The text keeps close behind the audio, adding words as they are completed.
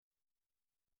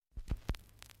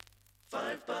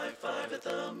5 by 5 at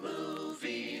the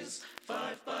movies.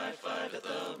 5 by 5 at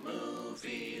the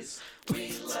movies.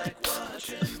 We like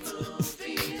watching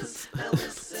movies. Now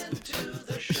listen to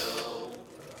the show.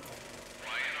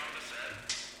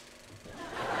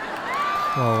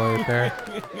 Oh, wait there.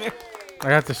 I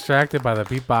got distracted by the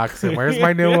beatboxing. Where's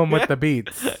my new one with the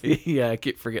beats? Yeah, I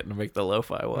keep forgetting to make the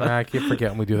lo-fi one. I keep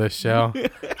forgetting we do this show.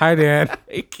 Hi, Dan.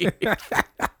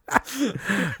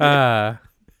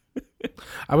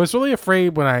 I was really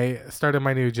afraid when I started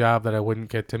my new job that I wouldn't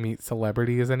get to meet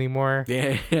celebrities anymore.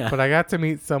 Yeah. But I got to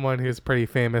meet someone who's pretty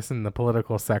famous in the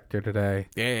political sector today.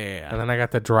 Yeah. And then I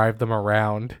got to drive them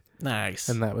around. Nice.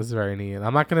 And that was very neat.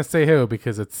 I'm not going to say who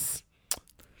because it's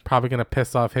probably going to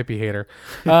piss off Hippie Hater.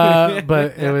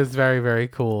 But it was very, very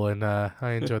cool. And I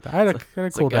enjoyed that. I had a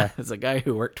cool day. It's a guy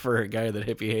who worked for a guy that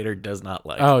Hippie Hater does not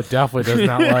like. Oh, definitely does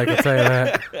not like. I'll tell you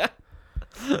that.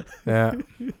 Yeah.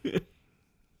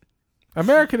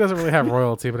 America doesn't really have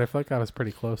royalty, but I feel like I was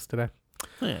pretty close today.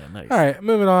 Yeah, nice. All right,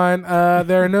 moving on.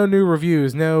 There are no new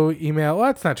reviews, no email. Well,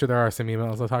 that's not true. There are some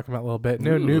emails I'll talk about a little bit.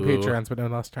 No new Patreons, but no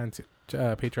lost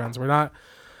Patreons. We're not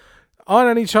on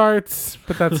any charts,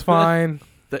 but that's fine.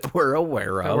 That we're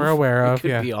aware of. We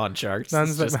could be on charts.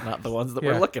 It's just not the ones that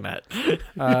we're looking at.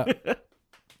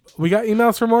 We got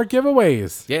emails for more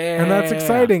giveaways. Yeah. And that's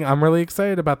exciting. I'm really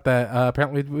excited about that.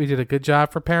 Apparently, we did a good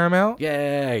job for Paramount.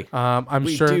 Yay. I'm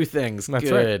we sure do things that's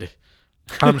good.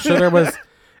 Right. I'm sure there was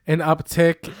an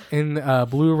uptick in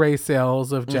Blu-ray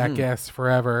sales of Jackass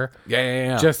Forever.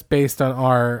 Yeah. Just based on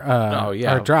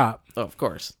our drop. Oh, of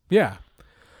course. Yeah.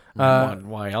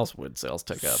 Why else would sales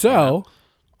tick up? So,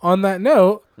 on that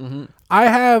note, I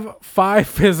have 5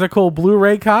 physical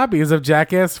Blu-ray copies of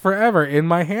Jackass Forever in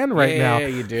my hand right now. Yeah,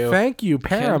 you do. Thank you,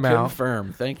 Can Paramount.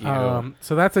 confirm. Thank you.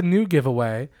 So that's a new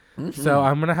giveaway. So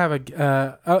I'm gonna have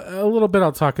a little bit.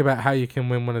 I'll talk about how you can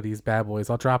win one of these bad boys.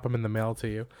 I'll drop them in the mail to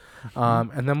you,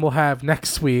 and then we'll have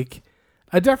next week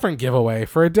a different giveaway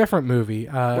for a different movie.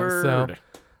 Word.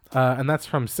 And that's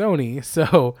from Sony.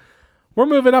 So we're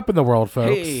moving up in the world,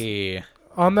 folks. Hey.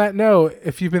 On that note,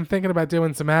 if you've been thinking about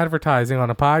doing some advertising on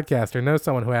a podcast or know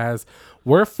someone who has,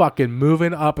 we're fucking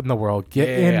moving up in the world. Get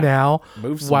in now.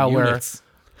 Move some units.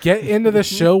 Get into the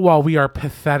show while we are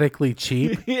pathetically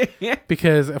cheap.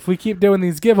 Because if we keep doing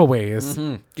these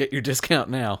giveaways, get your discount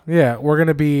now. Yeah, we're going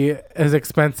to be as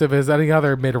expensive as any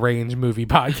other mid-range movie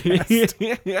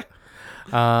podcast.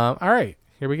 All right,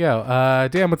 here we go.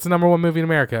 Dan, what's the number 1 movie in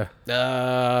America?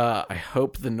 I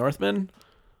hope The Northman.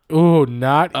 Ooh,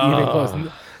 not even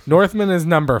close. Northman is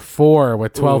number 4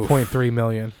 with 12.3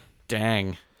 million.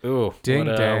 Dang. Ooh.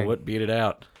 Dang. What beat it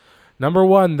out? Number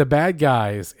 1, The Bad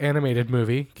Guys animated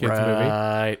movie, kids movie.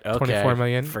 Right. Okay. 24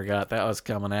 million. Forgot that was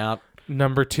coming out.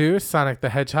 Number 2, Sonic the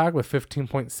Hedgehog with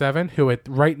 15.7, who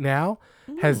right now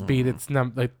has beat its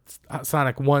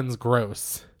Sonic 1's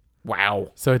gross.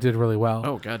 Wow. So it did really well.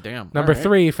 Oh, goddamn. Number All right.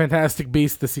 3, Fantastic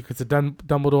Beasts: The Secrets of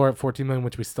Dumbledore at 14 million,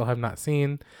 which we still have not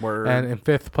seen. Word. And in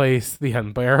 5th place, The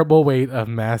Unbearable Weight of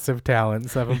Massive Talent,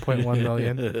 7.1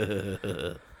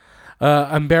 million.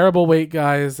 Unbearable Weight,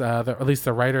 guys, at least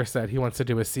the writer said he wants to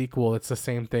do a sequel. It's the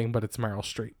same thing, but it's Meryl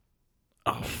Streep.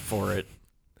 Oh, for it.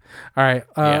 All right.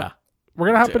 Yeah. We're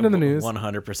going to hop into the news.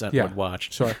 100% Yeah, would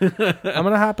watch. Sure. I'm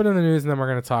going to hop into the news, and then we're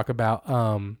going to talk about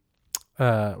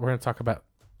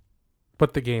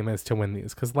what the game is to win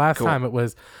these. Because last time it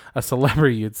was a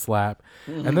celebrity you'd slap.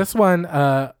 And this one,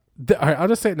 all right, I'll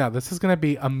just say it now. This is going to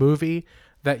be a movie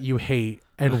that you hate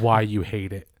and why you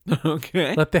hate it.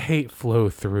 Okay. Let the hate flow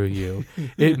through you.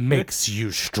 It makes you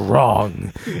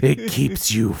strong. It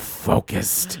keeps you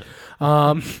focused.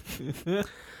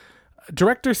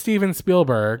 Director Steven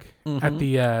Spielberg at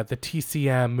the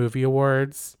TCM Movie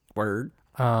Awards. Word.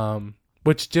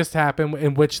 Which just happened,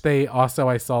 in which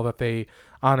I saw that they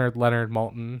honored Leonard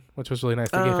Maltin, which was really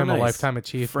nice. They gave him a lifetime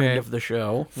achievement. Friend of the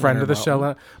show. Friend of the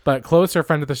show. But closer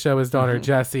friend of the show is daughter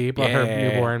Jessie, but her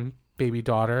newborn baby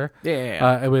daughter.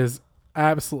 Yeah. It was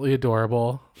absolutely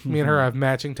adorable. Me and her have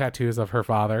matching tattoos of her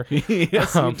father.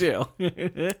 Yes, you do.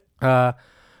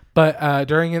 But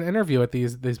during an interview at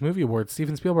these movie awards,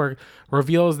 Steven Spielberg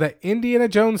reveals that Indiana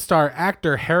Jones star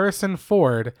actor Harrison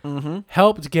Ford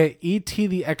helped get E.T.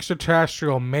 the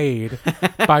Extraterrestrial made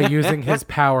by using his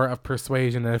power of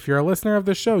persuasion. And if you're a listener of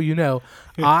the show, you know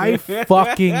I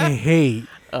fucking hate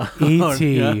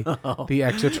E.T. the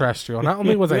Extraterrestrial. Not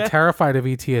only was I terrified of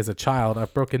E.T. as a child,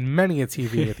 I've broken many a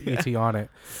TV with E.T. on it.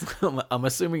 I'm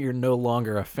assuming you're no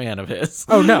longer a fan of his.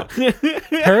 Oh, no.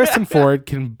 Harrison Ford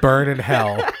can burn in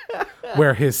hell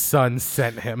where his son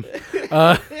sent him.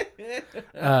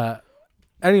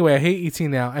 Anyway, I hate E.T.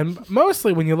 now. And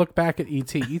mostly when you look back at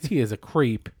E.T., E.T. is a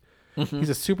creep. He's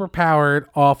a super powered,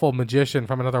 awful magician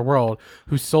from another world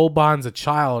who soul bonds a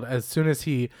child as soon as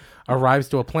he arrives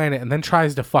to a planet and then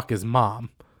tries to fuck his mom.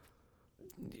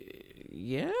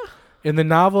 Yeah. In the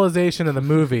novelization of the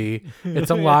movie,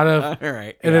 it's a lot of All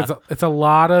right. and yeah. it's a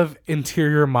lot of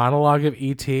interior monologue of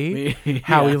E.T.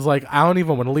 How Yeah. he's like, I don't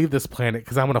even want to leave this planet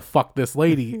because I'm gonna fuck this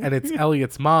lady, and it's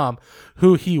Elliot's mom,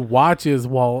 who he watches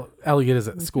while Elliot is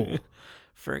at school.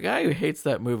 For a guy who hates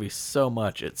that movie so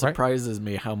much, it surprises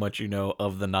me how much you know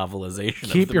of the novelization.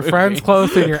 Keep of the your movie. friends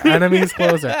close and your enemies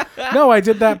closer. No, I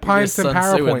did that Pints and Sun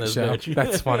Tzu in PowerPoint this show. bitch.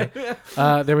 That's funny.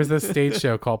 There was this stage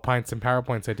show called Pints and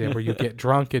PowerPoints I did where you get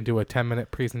drunk and do a 10-minute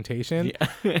presentation,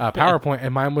 PowerPoint,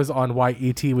 and mine was on why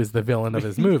E.T. was the villain of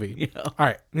his movie. All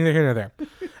right, neither here nor there.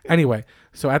 Anyway,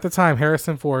 so at the time,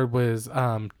 Harrison Ford was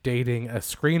dating a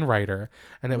screenwriter,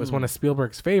 and it was one of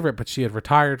Spielberg's favorite, but she had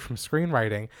retired from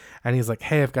screenwriting, and he's like,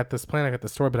 hey, I've got this plan, I got the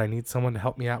story, but I need someone to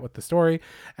help me out with the story.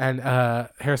 And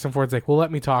Harrison Ford's like, well, let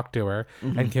me talk to her,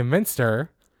 and convinced her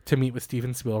to meet with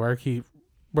Steven Spielberg. He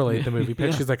relayed the movie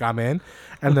pitch. She's like, I'm in.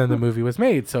 And then the movie was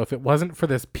made. So if it wasn't for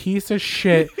this piece of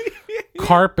shit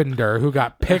carpenter who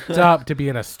got picked up to be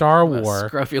in a Star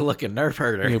Wars, Scruffy looking nerf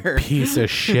herder. you piece of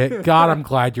shit. God, I'm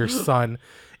glad your son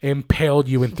impaled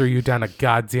you and threw you down a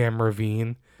goddamn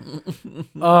ravine.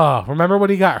 Oh, remember when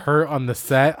he got hurt on the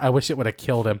set? I wish it would have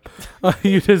killed him.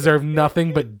 You deserve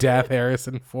nothing but death,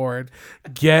 Harrison Ford.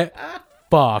 Get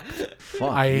fucked.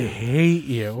 I hate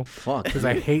you. Fuck. Because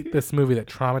I hate this movie that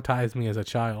traumatized me as a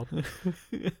child.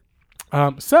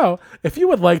 So, if you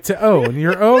would like to own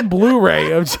your own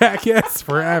Blu-ray of Jackass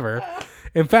Forever,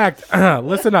 in fact,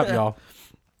 listen up, y'all.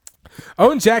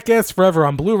 Own Jackass Forever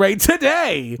on Blu-ray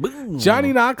today.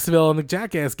 Johnny Knoxville and the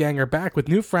Jackass Gang are back with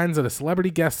new friends and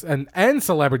celebrity guests and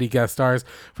celebrity guest stars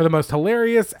for the most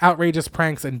hilarious, outrageous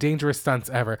pranks and dangerous stunts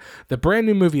ever. The brand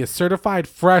new movie is certified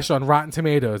fresh on Rotten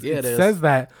Tomatoes. Yeah, it it is. says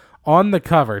that on the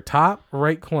cover, top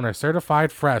right corner,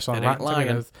 certified fresh on It ain't Rotten lying.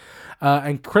 Tomatoes.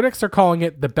 And critics are calling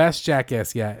it the best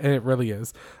Jackass yet, and it really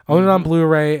is. Own it on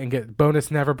Blu-ray and get bonus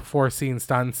never-before-seen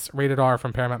stunts, rated R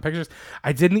from Paramount Pictures.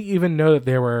 I didn't even know that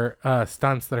there were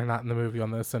stunts that are not in the movie on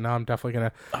this, so now I'm definitely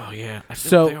going to... Oh, yeah. I think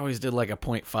So- they always did like a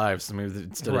 0.5, so maybe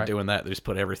instead Right. of doing that, they just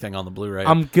put everything on the Blu-ray.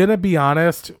 I'm going to be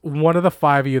honest, one of the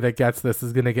 5 of you that gets this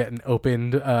is going to get an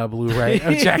opened Blu-ray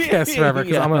of Jackass Forever,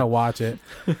 because Yeah. I'm going to watch it.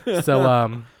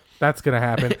 So that's going to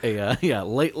happen. yeah,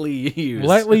 lightly used.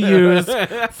 Lightly used,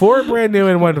 4 brand new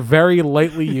and 1 very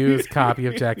lightly used copy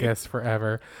of Jackass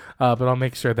Forever. But I'll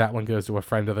make sure that one goes to a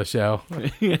friend of the show.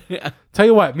 Tell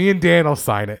you what, me and Dan will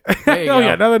sign it. There you Oh go.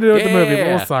 yeah, nothing to do with the movie, but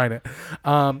Yeah. we'll sign it.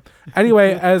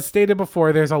 Anyway, as stated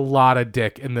before, there's a lot of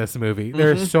dick in this movie.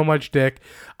 There's so much dick.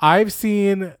 I've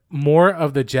seen more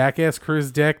of the Jackass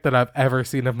crew's dick than I've ever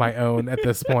seen of my own at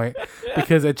this point,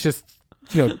 because it's just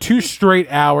 2 straight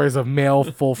hours of male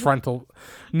full frontal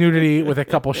nudity with a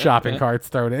couple shopping carts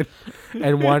thrown in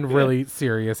and 1 really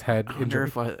serious head I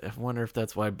injury. wonder if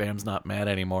that's why Bam's not mad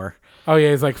anymore. Oh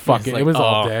yeah, he's like, fuck He's it. like, It was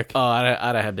all dick. Oh,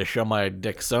 I'd have had to show my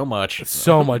dick so much.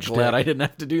 So much Glad dick. I didn't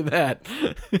have to do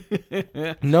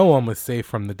that. No one was safe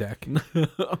from the deck.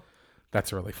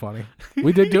 That's really funny.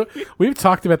 We've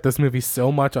talked about this movie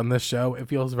so much on this show. It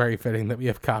feels very fitting that we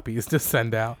have copies to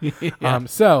send out.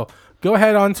 So go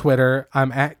ahead on Twitter.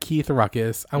 I'm at Keith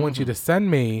Ruckus. I want you to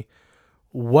send me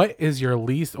what is your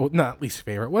not least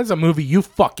favorite. What is a movie you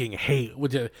fucking hate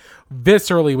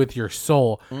viscerally with your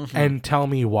soul, and tell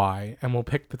me why. And we'll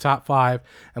pick the top 5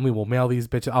 and we will mail these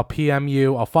bitches. I'll PM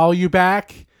you. I'll follow you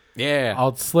back. Yeah.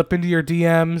 I'll slip into your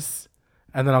DMs,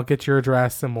 and then I'll get your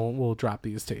address, and we'll drop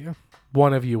these to you.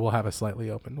 One of you will have a slightly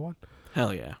opened one.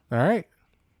 Hell yeah. All right,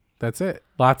 that's it.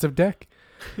 Lots of dick.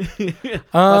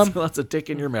 Lots of dick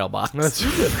in your mailbox.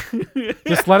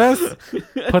 Just let us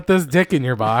put this dick in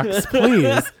your box,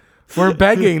 please. We're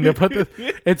begging to put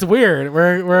the. It's weird.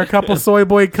 We're a couple soy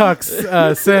boy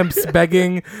cucks, simps,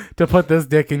 begging to put this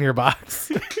dick in your box.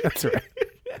 That's right.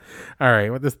 All right.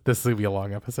 Well, this will be a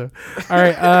long episode. All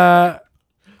right.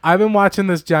 I've been watching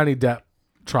this Johnny Depp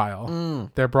trial.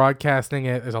 They're broadcasting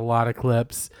it. There's a lot of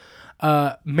clips.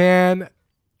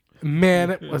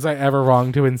 Man, was I ever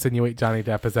wrong to insinuate Johnny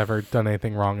Depp has ever done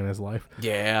anything wrong in his life?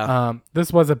 Yeah.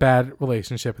 This was a bad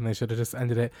relationship, and they should have just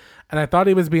ended it. And I thought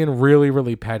he was being really,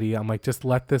 really petty. I'm like, just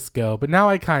let this go. But now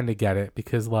I kind of get it,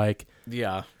 because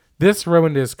Yeah. this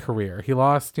ruined his career. He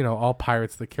lost, all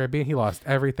Pirates of the Caribbean. He lost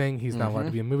everything. He's not allowed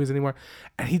to be in movies anymore.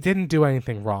 And he didn't do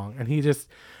anything wrong. And he just,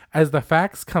 as the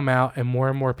facts come out and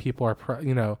more people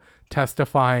are,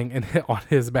 testifying and on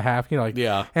his behalf,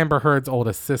 Yeah. Amber Heard's old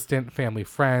assistant, family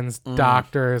friends,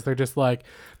 doctors, they're just like,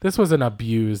 this was an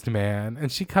abused man.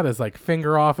 And she cut his like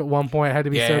finger off at one point, had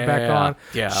to be sewed back on.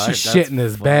 Yeah. She shit in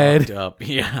his bed. Up.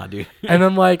 Yeah, dude. And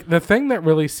then like the thing that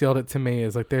really sealed it to me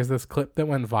is like there's this clip that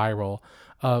went viral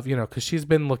of, because she's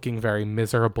been looking very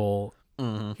miserable,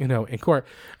 in court.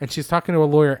 And she's talking to a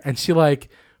lawyer and she like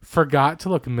forgot to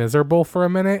look miserable for a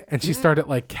minute. And she started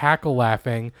like cackle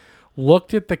laughing,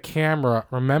 looked at the camera,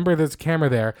 remember there's a camera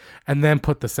there, and then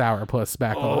put the sourpuss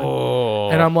back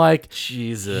on. And I'm like,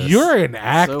 Jesus. You're an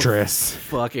actress. So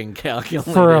fucking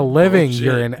calculated. For a living, bullshit.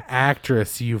 you're an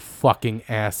actress, you fucking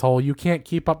asshole. You can't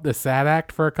keep up the sad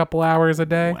act for a couple hours a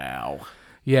day. Wow.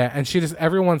 Yeah, and she just,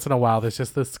 every once in a while, there's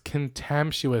just this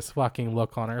contemptuous fucking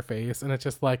look on her face. And it's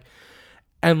just like,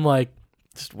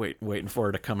 just waiting for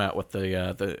her to come out with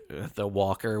the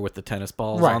walker with the tennis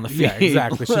balls right, on the feet. yeah,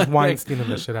 exactly. She's Weinsteining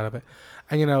the shit out of it.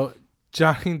 And,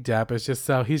 Johnny Depp is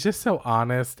he's just so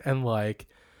honest and like,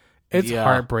 it's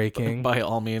heartbreaking. By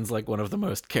all means, like one of the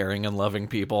most caring and loving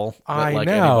people that I like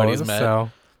know, anybody's met.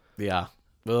 so. Yeah.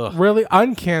 Ugh. Really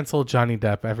uncancel Johnny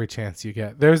Depp every chance you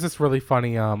get. There's this really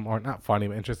funny, or not funny,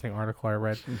 but interesting article I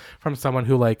read from someone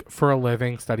who, like, for a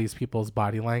living studies people's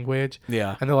body language.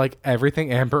 Yeah. And they're like,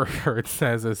 everything Amber Heard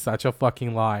says is such a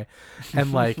fucking lie.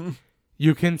 And, like,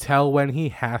 you can tell when he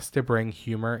has to bring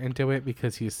humor into it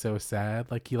because he's so sad.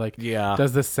 Like, he,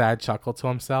 does this sad chuckle to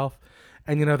himself.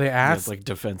 And, they ask... It's like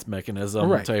defense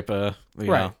mechanism type of...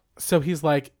 Right. So he's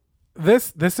like...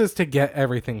 This is to get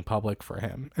everything public for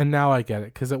him. And now I get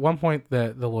it. Because at one point,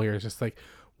 the lawyer is just like,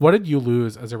 what did you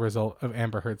lose as a result of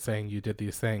Amber Heard saying you did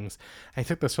these things? And he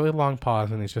took this really long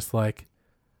pause and he's just like,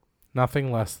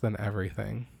 nothing less than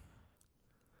everything.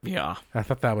 Yeah. And I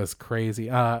thought that was crazy.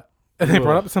 And they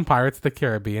brought up some Pirates of the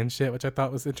Caribbean shit, which I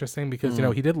thought was interesting because,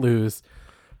 he did lose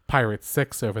Pirates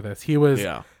 6 over this. He was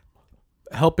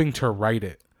helping to write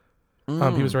it. He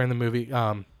was writing the movie.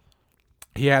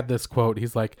 He had this quote.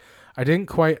 He's like, I didn't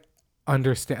quite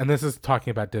understand, and this is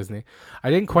talking about Disney, I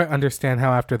didn't quite understand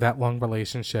how after that long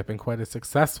relationship and quite a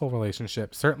successful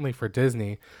relationship, certainly for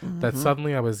Disney, that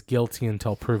suddenly I was guilty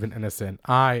until proven innocent.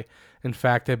 I, in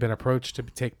fact, had been approached to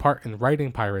take part in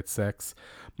writing Pirates 6.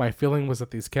 My feeling was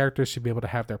that these characters should be able to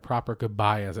have their proper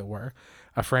goodbye, as it were.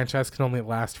 A franchise can only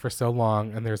last for so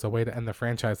long, and there's a way to end the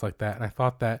franchise like that. And I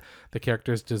thought that the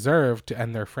characters deserved to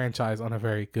end their franchise on a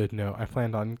very good note. I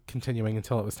planned on continuing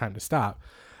until it was time to stop.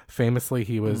 Famously,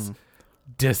 he was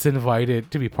disinvited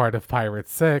to be part of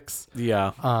Pirates 6.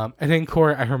 Yeah. And in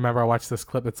court, I remember I watched this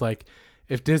clip. It's like,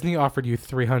 if Disney offered you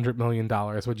 $300 million,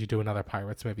 would you do another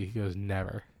Pirates movie? He goes,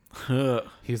 never.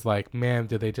 He's like, man,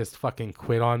 did they just fucking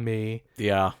quit on me?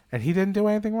 Yeah. And he didn't do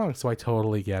anything wrong, so I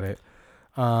totally get it.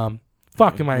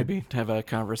 Fuck, am I... Maybe to have a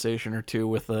conversation or two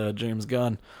with James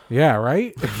Gunn. Yeah,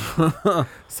 right?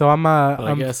 So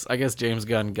I guess James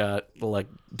Gunn got like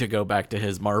to go back to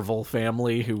his Marvel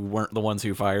family who weren't the ones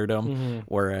who fired him,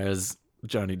 whereas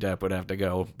Johnny Depp would have to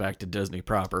go back to Disney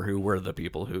proper, who were the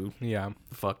people who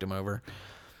fucked him over.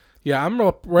 Yeah, I'm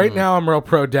real... Right now, I'm real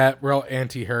pro-Depp, real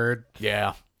anti-Heard.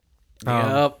 Yeah.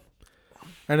 Yep.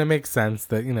 And it makes sense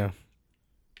that,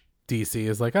 DC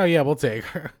is like, oh yeah, we'll take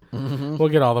her. We'll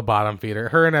get all the bottom feeder.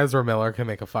 Her and Ezra Miller can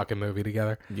make a fucking movie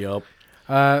together. Yep.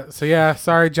 So yeah,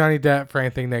 sorry Johnny Depp for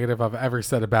anything negative I've ever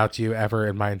said about you ever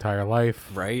in my entire life.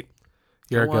 Right.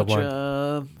 You're a good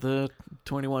one. The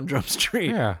 21 Jump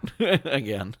Street. Yeah.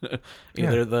 Again.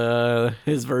 Either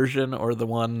his version or the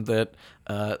one that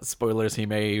spoilers he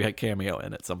may cameo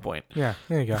in at some point. Yeah,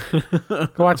 there you go.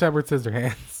 Go watch Edward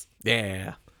Scissorhands.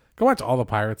 Yeah. Go watch all the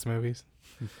Pirates movies.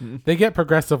 They get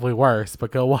progressively worse,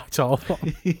 but go watch all of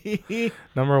them.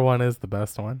 Number 1 is the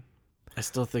best one. I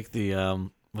still think the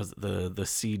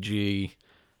CG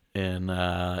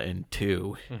in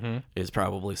 2 is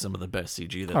probably some of the best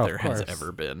CG that there has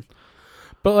ever been.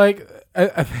 But like,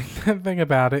 I think the thing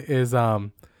about it is,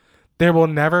 there will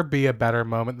never be a better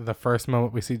moment than the first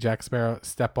moment we see Jack Sparrow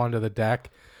step onto the deck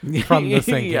from the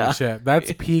sinking ship.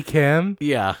 That's peak him.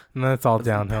 Yeah, and then it's all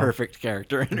downhill. Perfect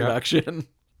character introduction.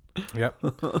 Yep.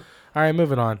 All right,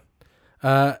 moving on.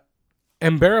 The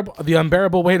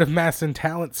Unbearable Weight of Mass and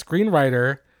Talent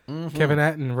screenwriter Kevin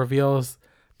Atton reveals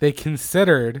they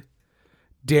considered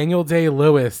Daniel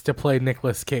Day-Lewis to play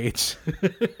Nicolas Cage.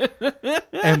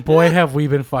 And boy, have we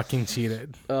been fucking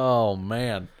cheated. Oh,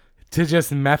 man. To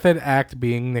just method act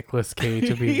being Nicolas Cage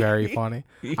would be very funny.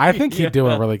 I think he'd do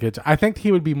a really good job. I think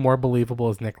he would be more believable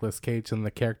as Nicolas Cage than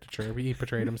the caricature he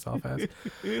portrayed himself as.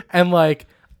 And like,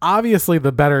 obviously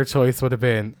the better choice would have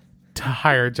been to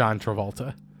hire John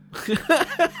Travolta.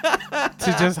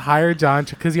 to just hire John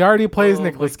because he already plays Oh,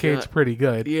 Nicolas my Cage God. pretty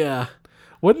good. Yeah.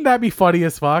 Wouldn't that be funny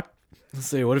as fuck? Let's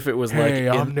see, what if it was Hey,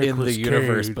 like I'm in the Nicolas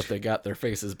universe, Cage. but they got their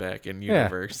faces back in Yeah.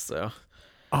 universe, so.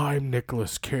 I'm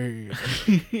Nicolas Cage.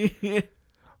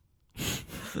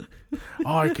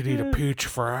 I could eat a peach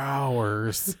for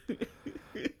hours.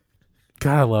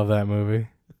 God, I love that movie.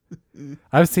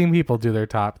 I've seen people do their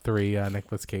top 3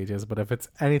 Nicolas Cages, but if it's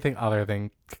anything other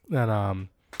than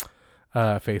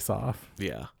Face Off,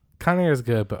 Yeah. Con Air is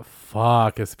good, but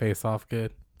fuck, is Face Off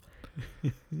good?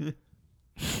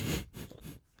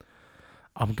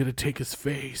 I'm gonna take his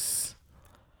face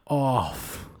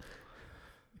off.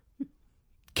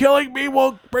 Killing me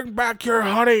won't bring back your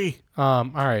honey. All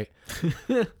right.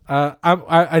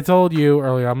 I told you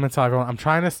earlier. I'm gonna talk about. I'm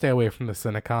trying to stay away from the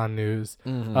Cinecon news.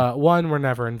 One, we're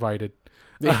never invited.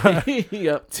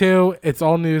 Yep. 2, it's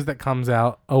all news that comes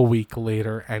out a week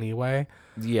later anyway.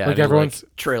 Yeah. Like no, everyone's-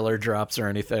 trailer drops or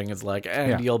anything. It's like,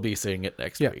 and Yeah. you'll be seeing it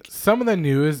next Yeah, week. some of the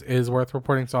news is worth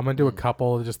reporting, so I'm gonna do a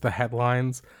couple of just the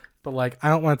headlines. But like, I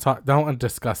don't want to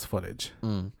discuss footage.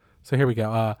 So here we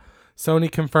go.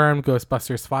 Sony confirmed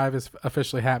Ghostbusters 5 is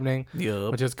officially happening,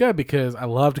 Yup. which is good because I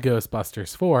loved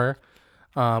Ghostbusters 4,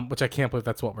 which I can't believe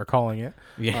that's what we're calling it,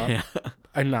 Yeah.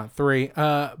 and not 3.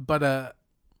 But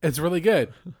it's really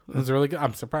good. It's really good.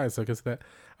 I'm surprised because that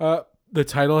the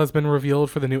title has been revealed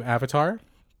for the new Avatar,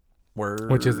 Word.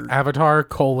 which is Avatar: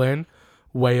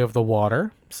 Way of the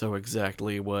Water. So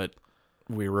exactly what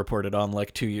we reported on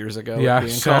like 2 years ago. Yeah,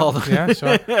 Being sure. called. Yeah,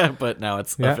 sure. But now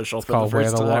it's Yeah, official it's for the called Way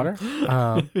first of the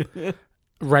time. Water.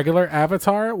 Regular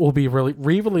Avatar will be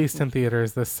re-released in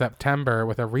theaters this September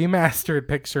with a remastered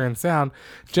picture and sound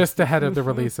just ahead of the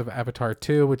release of Avatar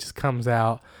 2, which comes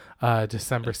out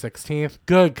December 16th.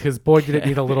 Good, because boy, did it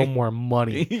need a little more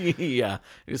money. Yeah.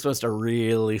 You're supposed to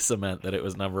really cement that it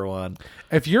was number one.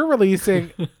 If you're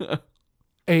releasing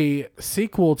a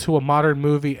sequel to a modern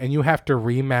movie and you have to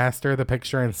remaster the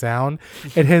picture and sound,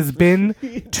 it has been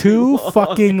too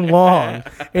fucking long.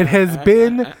 It has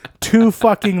been too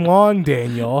fucking long,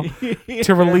 Daniel,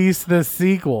 to release this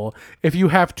sequel. If you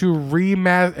have to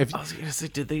remaster, I was going to say,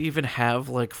 did they even have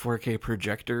like 4K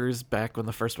projectors back when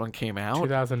the first one came out?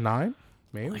 2009,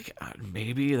 maybe. Like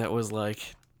maybe that was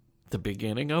like the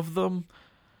beginning of them.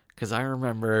 Because I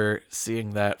remember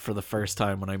seeing that for the first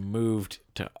time when I moved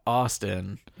to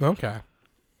Austin, Okay.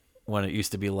 when it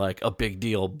used to be like a big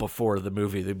deal before the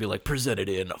movie. They'd be like, presented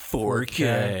in 4K.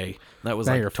 4K. That was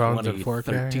Now like your phone's in 4K,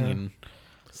 2013.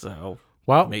 So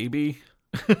Well, maybe.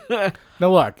 now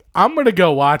look, I'm gonna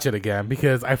go watch it again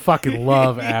because I fucking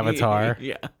love Avatar.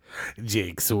 Yeah.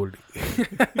 Jake Sully.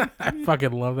 I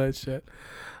fucking love that shit.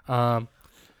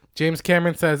 James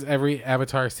Cameron says every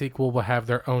Avatar sequel will have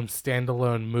their own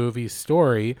standalone movie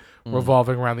story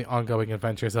revolving around the ongoing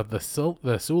adventures of the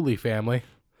Sully family.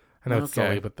 I know it's Okay.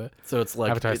 Sully, but So it's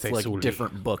like Avatar it's say like Sully.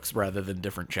 different books rather than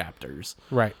different chapters.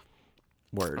 right.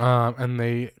 Word. And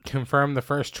they confirmed the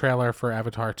first trailer for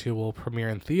Avatar 2 will premiere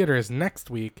in theaters next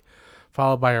week,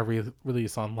 followed by a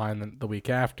release online the week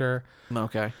after.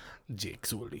 Okay. Jake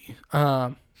Sully.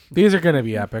 These are going to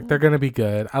be epic. They're going to be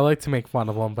good. I like to make fun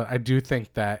of them, but I do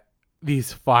think that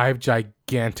these 5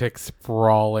 gigantic,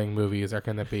 sprawling movies are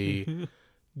going to be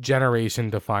generation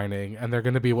defining, and they're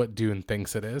going to be what Dune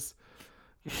thinks it is.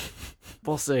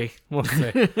 We'll see. We'll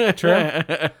see. True.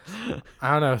 I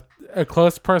don't know. A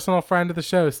close personal friend of the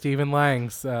show, Stephen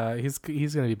Langs, he's going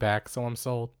to be back, so I'm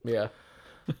sold. Yeah.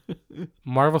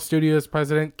 Marvel Studios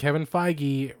president Kevin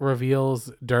Feige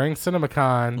reveals during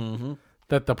CinemaCon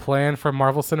that the plan for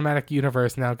Marvel Cinematic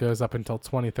Universe now goes up until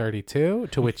 2032,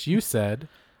 to which you said...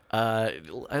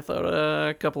 I thought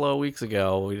a couple of weeks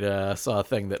ago we saw a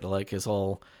thing that like his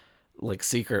whole like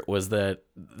secret was that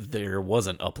there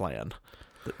wasn't a plan.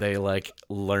 That they like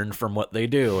learn from what they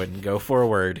do and go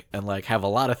forward and like have a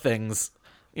lot of things,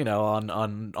 you know,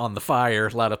 on the fire,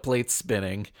 a lot of plates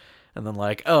spinning, and then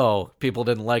like, oh, people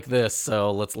didn't like this,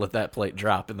 so let's let that plate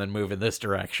drop and then move in this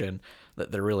direction.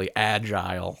 That they're really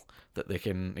agile, that they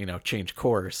can, you know, change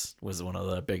course was one of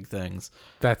the big things.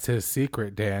 That's his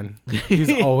secret, Dan.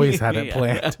 He's always had it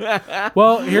planned.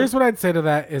 Well, here's what I'd say to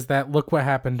that is that look what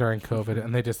happened during COVID,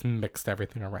 and they just mixed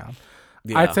everything around.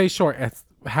 Yeah. I'd say, sure,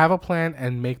 have a plan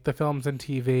and make the films and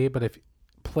TV, but if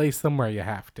place them where you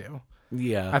have to.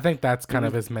 Yeah. I think that's kind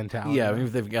of his mentality. Yeah, I mean,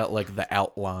 they've got like the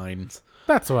outlines.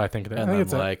 That's what I think it is. I And think then,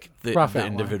 it's like, a rough the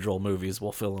outline. individual movies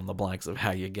will fill in the blanks of how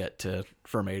you get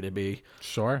from A to B.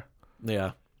 Sure.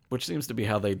 Yeah. Which seems to be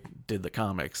how they did the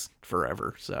comics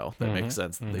forever. So that makes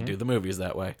sense that they do the movies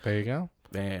that way. There you go.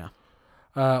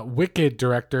 Yeah. Wicked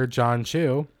director John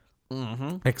Chu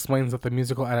explains that the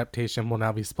musical adaptation will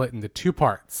now be split into 2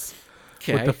 parts,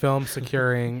 Okay. with the film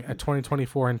securing a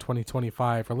 2024 and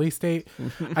 2025 release date.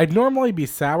 I'd normally be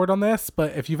soured on this,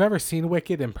 but if you've ever seen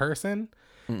Wicked in person,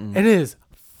 it is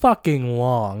fucking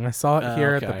long. I saw it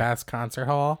here at the okay. Bass Concert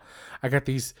Hall. I got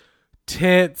these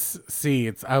tits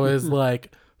seats. I was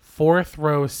like 4th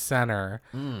row center,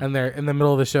 and there in the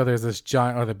middle of the show, there's this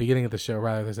giant, or the beginning of the show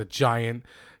rather, there's a giant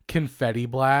confetti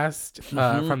blast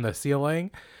from the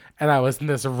ceiling. And I was in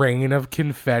this rain of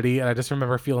confetti, and I just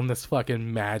remember feeling this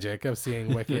fucking magic of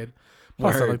seeing Wicked.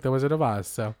 Plus, I Word. like The Wizard of Oz.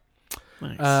 So,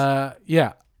 Nice.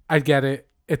 yeah, I get it.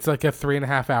 It's like a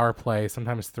 3.5 hour play,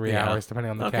 sometimes 3 Yeah. hours, depending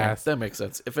on the Okay, cast. that makes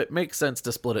sense. If it makes sense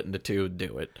to split it into 2,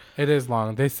 do it. It is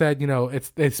long. They said,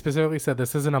 they specifically said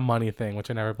this isn't a money thing,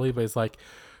 which I never believe, but it's like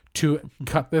to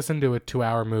cut this into a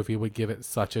 2-hour movie would give it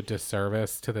such a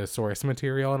disservice to the source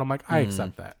material. And I'm like, I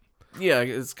accept that. Yeah,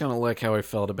 it's kind of like how I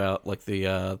felt about like the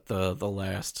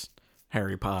last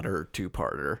Harry Potter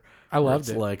 2-parter. I loved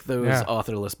it. Like those Yeah.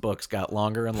 authorless books got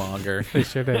longer and longer. They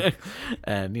sure did.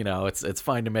 And it's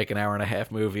fine to make an 1.5-hour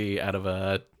movie out of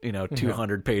a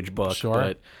 200-page book, Sure.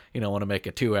 but you don't want to make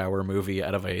a 2-hour movie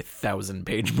out of a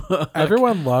 1,000-page book.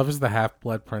 Everyone loves the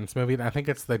Half-Blood Prince movie, and I think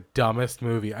it's the dumbest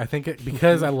movie. I think it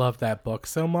because I love that book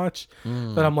so much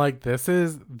that I'm like, this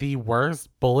is the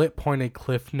worst bullet-pointed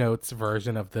Cliff Notes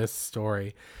version of this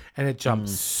story, and it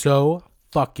jumps so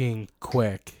fucking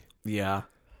quick. Yeah.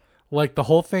 Like, the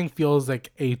whole thing feels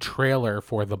like a trailer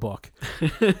for the book.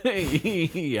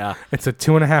 Yeah. It's a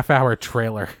 2.5-hour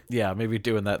trailer. Yeah, maybe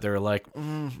doing that, they're like,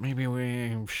 maybe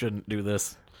we shouldn't do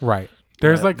this. Right.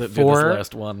 There's like Do this four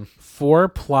last one.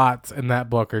 plots in that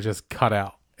book are just cut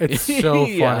out. It's so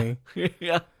Yeah. funny.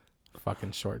 Yeah.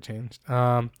 Fucking shortchanged.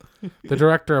 The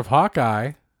director of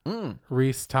Hawkeye,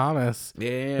 Rhys Thomas,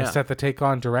 Yeah. is set to take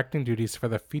on directing duties for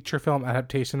the feature film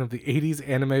adaptation of the 80s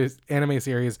anime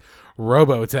series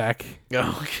Robotech.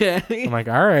 Okay. I'm like,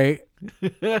 all right.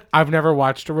 I've never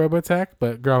watched a Robotech,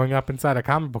 but growing up inside a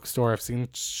comic book store, I've seen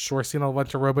a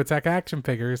bunch of Robotech action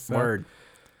figures. So Word.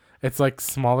 it's like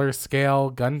smaller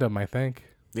scale Gundam, I think.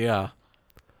 Yeah.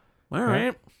 All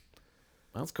right.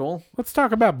 That's cool. Let's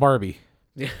talk about Barbie.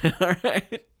 Yeah. All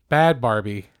right. Bad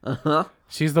Barbie. Uh-huh.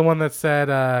 She's the one that said,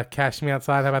 "Cash me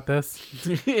outside." How about this?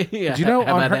 Yeah. Did you know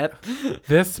How on about her that?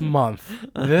 this month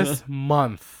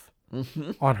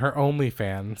on her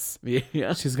OnlyFans,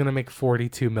 Yeah. she's gonna make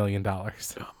 $42 million. Oh my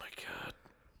god.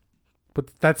 But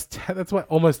that's what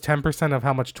almost 10% of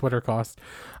how much Twitter costs.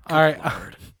 All right.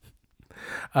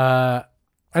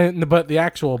 But the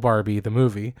actual Barbie, the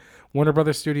movie, Warner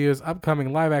Brothers Studios'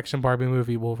 upcoming live-action Barbie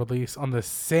movie will release on the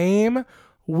same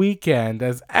weekend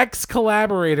as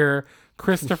ex-collaborator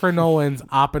Christopher Nolan's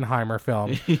Oppenheimer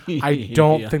film. I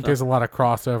don't think there's a lot of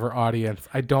crossover audience.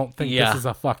 I don't think Yeah. this is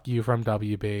a fuck you from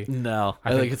WB. No, I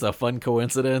think- think it's a fun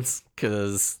coincidence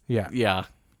because Yeah.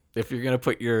 if you're gonna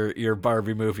put your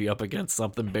Barbie movie up against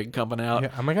something big coming out, Yeah,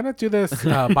 am I gonna do this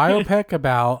biopic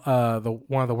about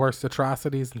one of the worst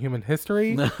atrocities in human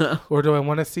history, or do I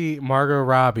want to see Margot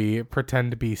Robbie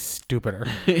pretend to be stupider?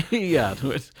 yeah.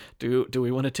 Do we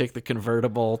want to take the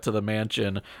convertible to the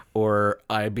mansion, or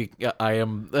I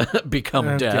am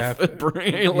become deaf? deaf.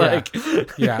 Like,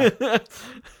 Yeah,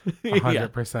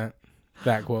 100%.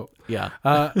 That quote. yeah.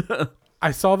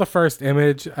 I saw the first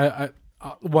image.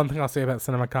 One thing I'll say about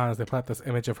CinemaCon is they put out this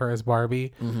image of her as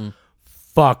Barbie.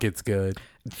 Fuck, it's good.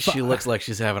 She looks like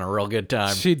she's having a real good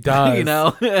time. She does. You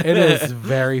know? It is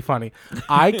very funny.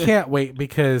 I can't wait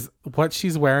because what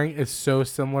she's wearing is so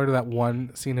similar to that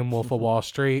one scene in Wolf of Wall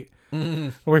Street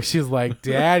where she's like,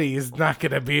 "Daddy's not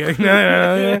gonna be."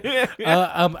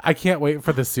 I can't wait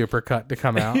for the supercut to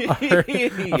come out of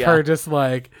her just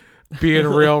like being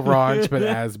real raunch, but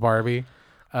as Barbie.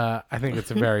 I think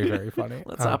it's very, very funny.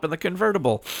 Let's hop in the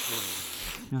convertible.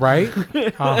 Right?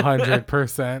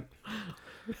 100%.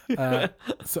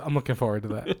 So I'm looking forward to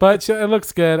that. But it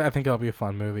looks good. I think it'll be a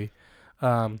fun movie.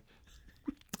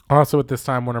 Also, at this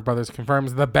time, Warner Brothers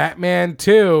confirms the Batman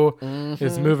 2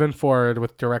 is moving forward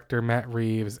with director Matt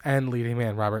Reeves and leading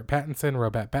man Robert Pattinson,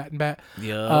 Battenbat.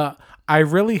 Yeah. I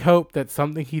really hope that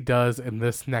something he does in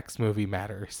this next movie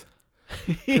matters.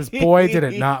 Because boy, did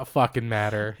it not fucking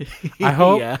matter. I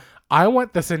hope. Yeah. I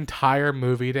want this entire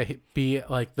movie to be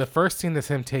like the first scene is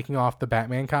him taking off the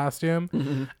Batman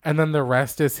costume, and then the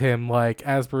rest is him like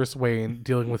as Bruce Wayne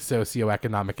dealing with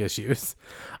socioeconomic issues.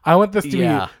 I want this to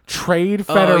Yeah. be Trade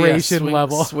Oh, yeah, Federation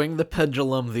level. Swing the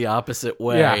pendulum the opposite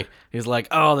way. Yeah. He's like,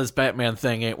 oh, this Batman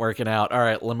thing ain't working out. All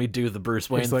right, let me do the Bruce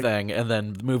Wayne like- thing. And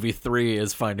then movie 3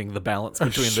 is finding the balance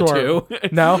between Sure. the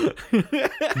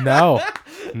two. No,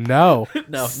 No.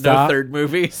 No Stop, third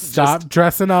movie. Stop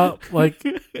dressing up like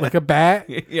a bat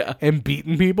Yeah. and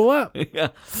beating people up. Yeah.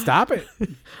 Stop it.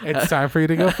 It's time for you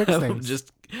to go fix things.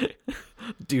 Just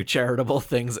do charitable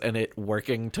things and it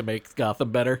working to make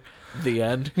Gotham better. The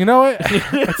end. You know what?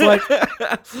 It's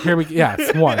like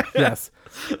yes, one. Yes.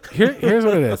 Here's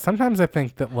what it is. Sometimes I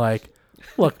think that, like,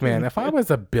 look, man, if I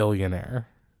was a billionaire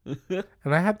and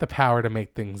I had the power to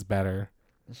make things better,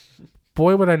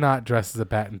 boy, would I not dress as a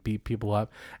bat and beat people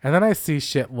up. And then I see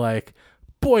shit like,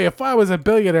 boy, if I was a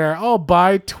billionaire, I'll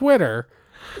buy Twitter.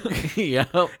 Yeah.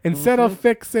 Instead of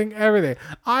fixing everything,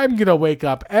 I'm going to wake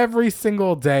up every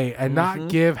single day and not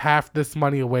give half this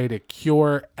money away to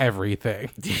cure everything.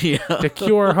 Yeah. To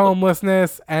cure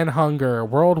homelessness and hunger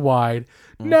worldwide.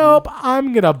 Nope,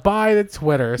 I'm going to buy the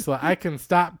Twitter so I can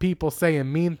stop people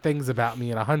saying mean things about me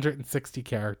in 160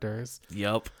 characters.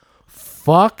 Yep.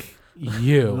 Fuck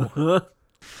you.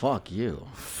 Fuck you.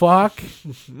 Fuck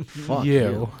Fuck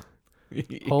you.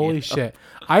 Holy shit.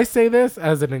 I say this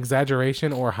as an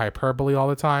exaggeration or hyperbole all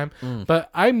the time, but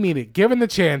I mean it. Given the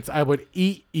chance, I would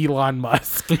eat Elon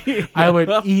Musk. I would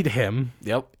eat him.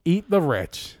 Yep. Eat the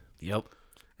rich. Yep.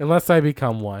 Unless I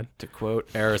become one. To quote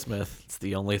Aerosmith, it's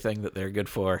the only thing that they're good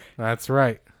for. That's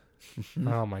right.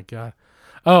 Oh my God.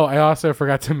 Oh, I also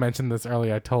forgot to mention this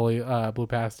earlier. I totally blew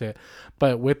past it.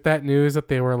 But with that news that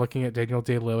they were looking at Daniel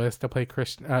Day-Lewis to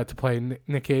play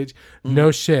Nick Cage, no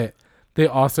shit. They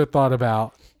also thought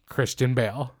about Christian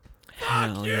Bale.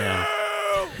 Hell yeah.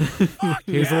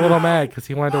 He's a little mad because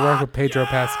he wanted to work with Pedro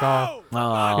Pascal.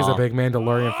 Oh, He's a big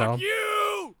Mandalorian film.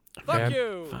 Fuck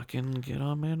you. fucking get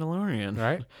on Mandalorian.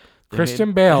 Right? They Christian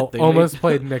made- Bale they almost made-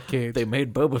 played Nick Cage. They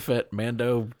made Boba Fett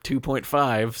Mando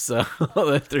 2.5, so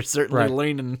they're certainly Right.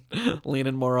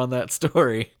 leaning more on that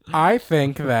story. I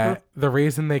think that the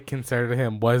reason they considered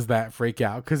him was that freak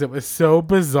out because it was so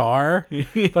bizarre.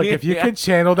 Like if you could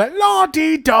channel that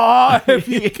la-dee-da, if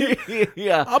you could,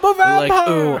 Yeah, I'm a vampire. like,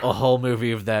 ooh, a whole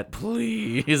movie of that,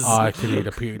 please. I could eat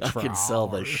a peach I for could sell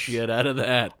the hours. shit out of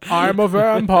that. I'm a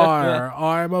vampire.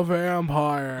 I'm a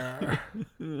vampire.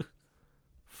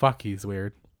 Fuck, he's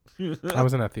weird. I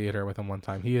was in a theater with him one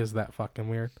time. He is that fucking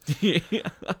weird.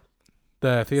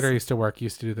 The theater I used to work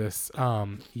used to do this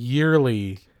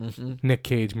yearly Nick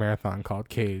Cage marathon called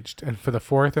Caged. And for the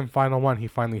fourth and final one, he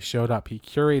finally showed up. He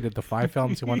curated the 5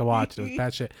 films he wanted to watch. It was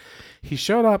that shit. He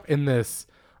showed up in this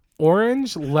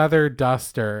orange leather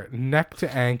duster, neck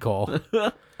to ankle.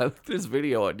 There's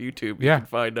video on YouTube you Yeah. can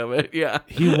find of it. Yeah.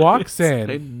 He walks It's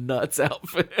a in. nuts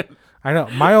outfit. I know.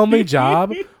 My only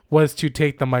job was to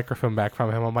take the microphone back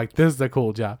from him. I'm like, this is a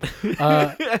cool job.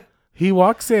 He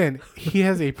walks in. He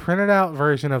has a printed out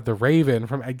version of The Raven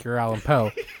from Edgar Allan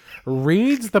Poe.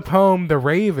 Reads the poem The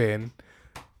Raven,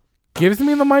 gives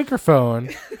me the microphone,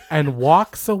 and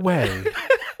walks away.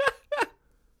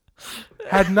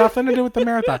 Had nothing to do with the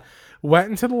marathon. Went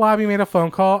into the lobby, made a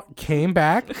phone call, came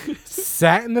back,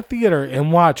 sat in the theater,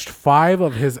 and watched 5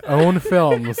 of his own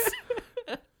films.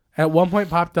 At one point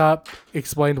popped up,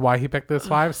 explained why he picked this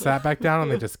 5, sat back down,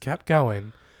 and they just kept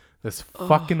going. This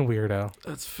fucking weirdo.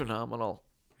 That's phenomenal.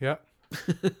 Yep.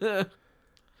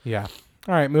 Yeah.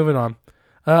 All right, moving on.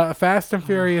 Fast and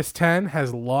Furious 10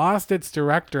 has lost its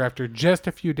director after just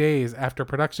a few days after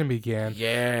production began.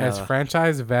 Yeah. As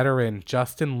franchise veteran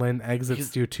Justin Lin exits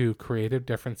due to creative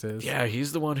differences. Yeah,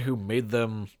 he's the one who made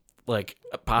them like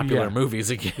popular Yeah. movies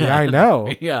again. Yeah, I know.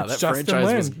 Yeah, It's that Justin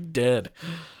franchise was Lin. dead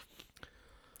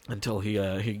until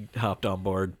he hopped on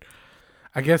board.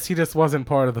 I guess he just wasn't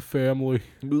part of the family.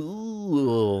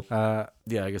 Ooh. Uh,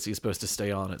 Yeah, I guess he's supposed to stay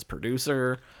on as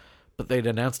producer, but they'd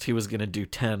announced he was going to do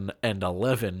 10 and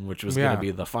 11, which was going Yeah. to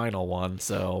be the final one.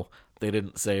 So they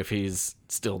didn't say if he's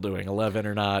still doing 11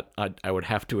 or not. I would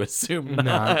have to assume nah,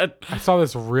 not. I saw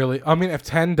this really. I mean, if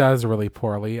 10 does really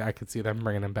poorly, I could see them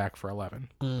bringing him back for 11.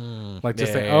 Like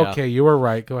just say, yeah. okay, you were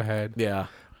right. Go ahead. Yeah.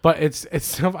 But it's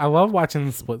so, I love watching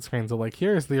split screens of like,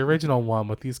 here's the original one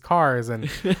with these cars and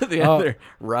The other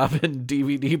Robin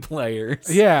DVD players.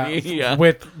 yeah, Yeah.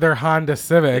 with their Honda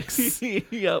Civics.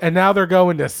 Yep. And now they're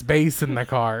going to space in the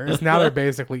cars. Now they're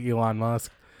basically Elon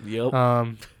Musk, Yep.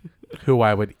 who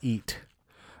I would eat.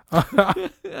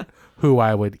 Who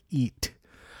I would eat.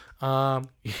 Yeah,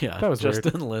 That was weird.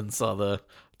 Justin Lin saw the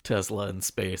Tesla in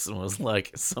space and was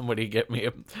like, "Somebody get me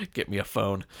a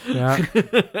phone."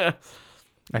 Yeah.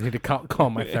 I need to call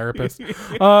my therapist.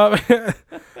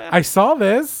 I saw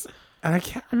this, and I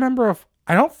can't remember if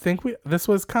I don't think this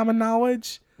was common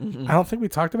knowledge. I don't think we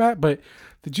talked about it, but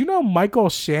did you know Michael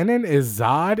Shannon is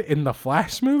Zod in the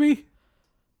Flash movie?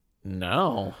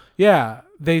 No, Yeah,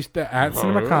 they at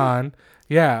CinemaCon.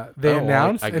 Yeah, they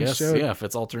announced I and guess showed. yeah. If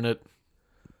it's alternate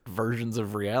versions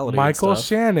of reality. Michael and stuff.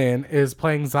 Shannon is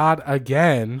playing Zod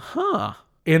again Huh.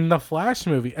 in the Flash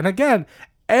movie. And again,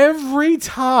 every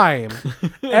time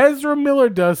Ezra Miller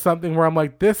does something where I'm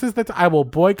like, this is I will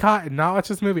boycott and not watch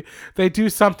this movie. They do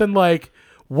something like,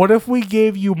 what if we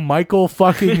gave you Michael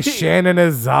fucking Shannon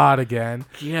as Zod again?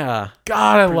 Yeah.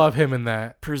 God, I love him in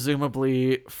that.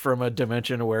 Presumably from a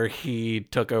dimension where he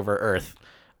took over Earth.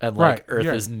 And like Right, Earth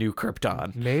yeah. is new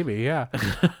Krypton. Maybe, yeah.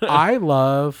 I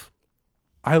love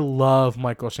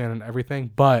Michael Shannon and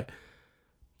everything, but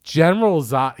General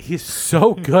Zod, he's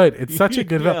so good. It's such a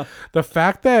good film. The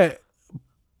fact that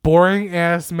boring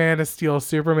ass Man of Steel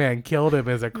Superman killed him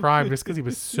is a crime just because he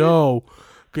was so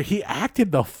good. He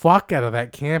acted the fuck out of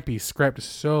that campy script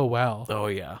so well. Oh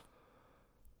yeah.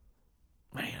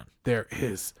 Man. There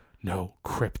is no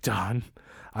Krypton.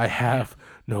 I have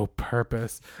no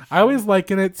purpose. I always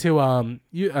liken it to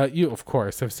you of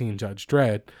course have seen Judge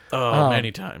Dredd. Oh,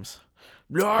 many times.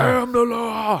 I am the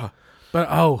law. But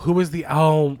who was the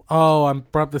I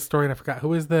brought up the story and I forgot who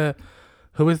was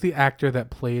the actor that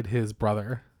played his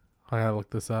brother. I gotta look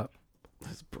this up.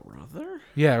 His brother?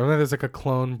 Yeah, remember there's like a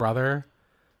clone brother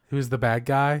who's the bad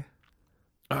guy.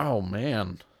 Oh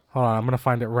man. Hold on, I'm gonna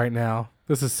find it right now.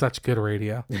 This is such good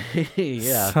radio.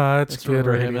 Yeah. Such Just good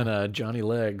remember radio. him and Johnny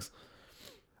Legs.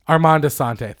 Armand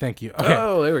Asante, thank you. Okay.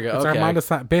 Oh, there we go. It's Okay. Armand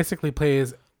Asante basically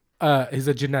plays he's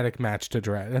a genetic match to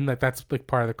Dredd. And that's like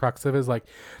part of the crux of it is like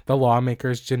the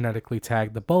lawmakers genetically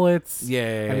tag the bullets.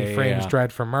 Yeah. And he frames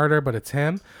Dredd for murder, but it's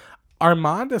him.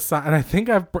 Armand Asante, and I think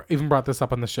I've even brought this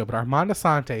up on the show, but Armand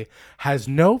Asante has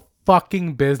no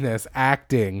fucking business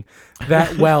acting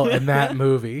that well in that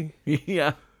movie.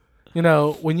 Yeah. You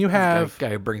know, when you have That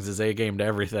guy brings his A game to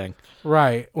everything.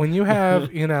 right, when you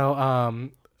have,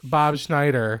 Bob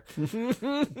Schneider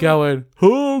going,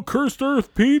 "Oh, cursed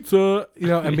earth pizza,"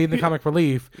 and being the comic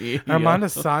relief. Yeah. Armand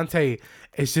Asante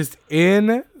is just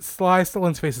in Sly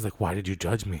Stallone's face. He's like, "Why did you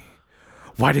judge me?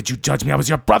 Why did you judge me? I was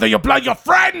your brother, your blood, your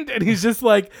friend." And he's just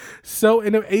like,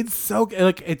 it's so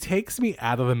like it takes me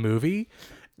out of the movie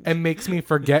and makes me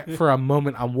forget for a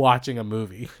moment I'm watching a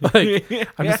movie. Like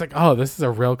I'm just like, oh, this is a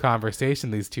real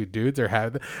conversation these two dudes are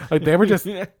having. Like they were just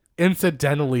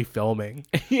incidentally filming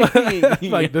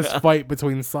like this fight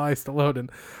between Sly Stallone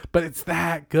but it's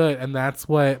that good, and that's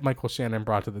what Michael Shannon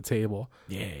brought to the table.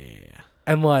 Yeah.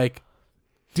 And like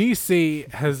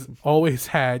DC has always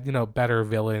had, better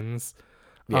villains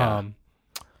than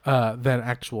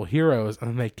actual heroes,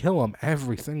 and they kill them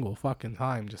every single fucking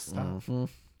time. Just stop.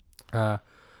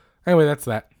 Anyway, that's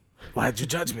that. Why'd you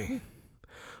judge me?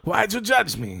 Why'd you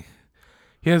judge me?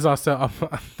 He is also I'm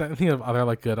thinking of other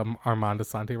like good Armand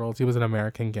Asante roles. He was an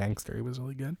American Gangster. He was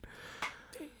really good.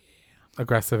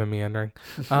 Aggressive and meandering.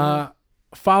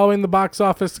 Following the box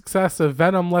office success of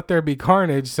Venom Let There Be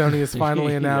Carnage, Sony has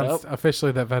finally announced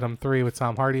officially that Venom 3 with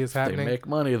Tom Hardy is They happening. make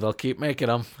money, they'll keep making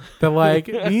them. They're like,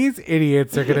 these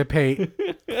idiots are going to pay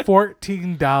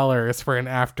 $14 for an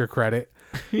after credit.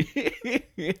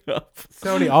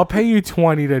 Sony, I'll pay you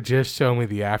 $20 to just show me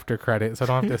the after credit so I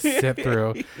don't have to sit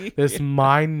through this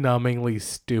mind-numbingly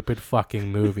stupid fucking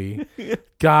movie.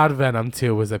 God, Venom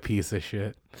 2 was a piece of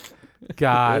shit.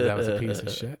 God, that was a piece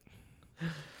of shit.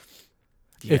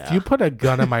 If you put a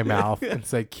gun in my mouth and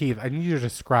say, Keith, I need you to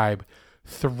describe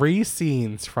 3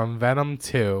 scenes from Venom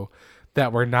 2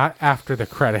 that were not after the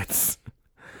credits,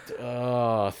 3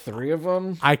 of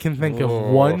them? I can think of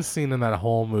one scene in that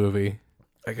whole movie.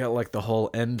 I got like the whole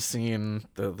end scene,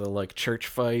 the like church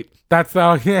fight, That's the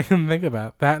only thing I can think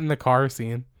about. That and the car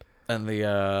scene. and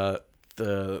the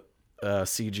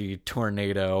CG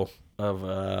tornado of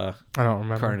I don't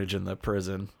remember. Carnage in the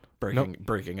prison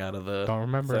breaking out of the Don't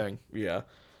remember. thing. Yeah.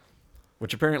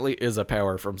 Which apparently is a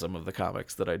power from some of the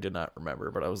comics that I did not remember,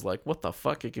 but I was like, what the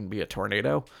fuck? It can be a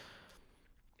tornado?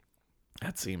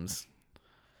 That seems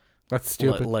That's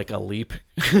stupid. like a leap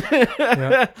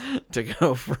Yeah. to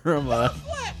go from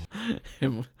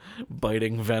him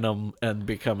biting Venom and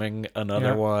becoming another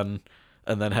Yeah. one,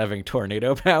 and then having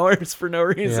tornado powers for no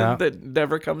reason Yeah. that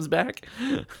never comes back.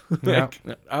 Yeah.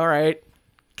 All right.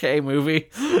 Okay, movie.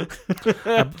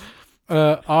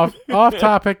 Off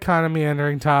topic, kind of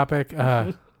meandering topic.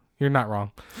 You're not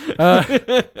wrong.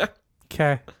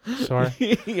 Okay, sure.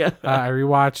 Yeah. I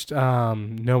rewatched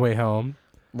No Way Home.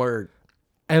 Word.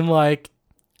 And like,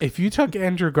 if you took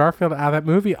Andrew Garfield out of that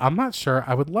movie, I'm not sure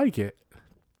I would like it.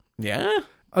 Yeah.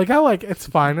 Like, I like it's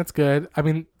fine, it's good. I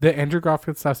mean, the Andrew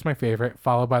Garfield stuff's my favorite,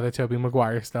 followed by the Tobey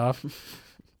Maguire stuff,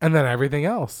 and then everything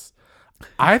else.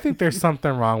 I think there's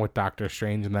something wrong with Doctor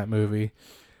Strange in that movie.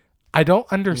 I don't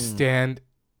understand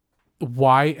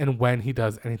why and when he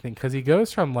does anything, because he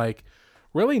goes from like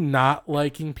really not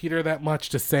liking Peter that much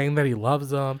to saying that he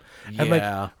loves him. And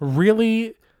Yeah. like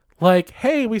really like,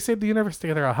 hey, we saved the universe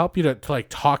together. I'll help you to like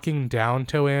talking down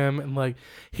to him. And like,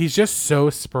 he's just so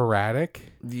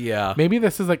sporadic. Yeah. Maybe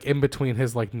this is like in between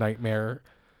his like nightmare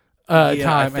Yeah, I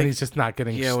time, and think- he's just not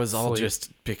getting. Yeah, it was all sleep.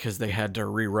 just because they had to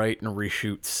rewrite and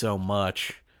reshoot so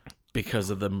much because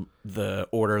of the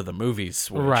order of the movies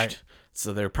switched. Right.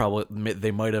 So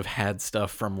they might have had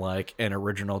stuff from like an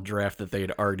original draft that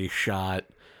they'd already shot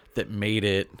that made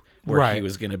it where he Right.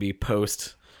 was going to be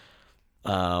post,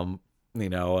 Madness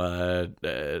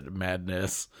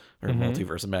or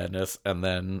Multiverse of Madness, and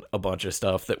then a bunch of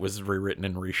stuff that was rewritten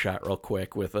and reshot real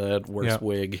quick with a worse Yep.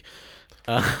 wig.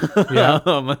 Yeah.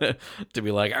 To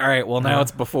be like, all right, well now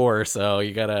it's before, so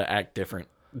you gotta act different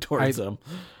towards them.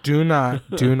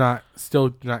 Still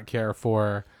do not care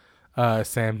for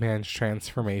Sandman's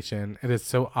transformation. It is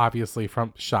so obviously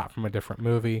shot from a different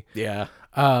movie. Yeah,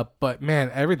 But man,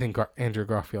 everything Andrew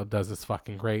Garfield does is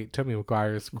fucking great. Tobey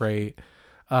Maguire's great.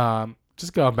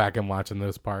 Just going back and watching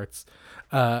those parts.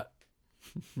 So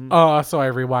I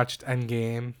rewatched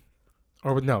Endgame.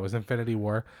 Or no, it was Infinity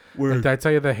War. Did I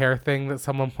tell you the hair thing that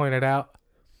someone pointed out?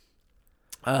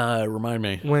 remind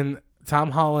me. When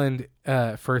Tom Holland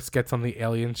first gets on the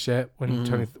alien ship, when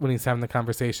he's having the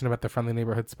conversation about the friendly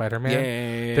neighborhood Spider-Man,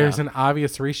 Yeah. there's an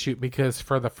obvious reshoot because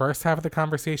for the first half of the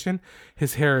conversation,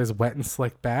 his hair is wet and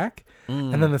slicked back,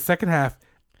 and then the second half,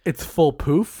 it's full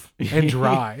poof and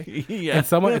dry. Yeah.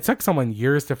 And it took someone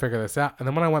years to figure this out. And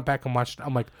then when I went back and watched it,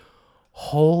 I'm like,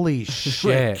 holy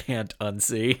shit. Can't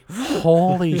unsee.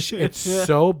 Holy shit. It's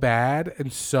so bad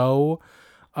and so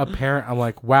apparent. I'm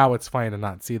like, wow, it's fine to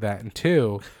not see that. And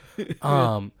two,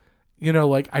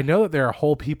 like I know that there are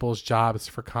whole people's jobs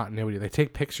for continuity. They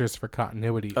take pictures for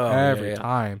continuity every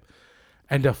time.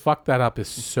 And to fuck that up is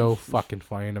so fucking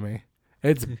funny to me.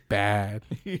 It's bad.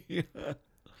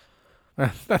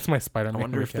 That's my Spider-Man. I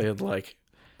wonder if recap. they had like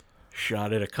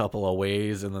shot it a couple of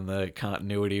ways and then the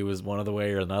continuity was one of the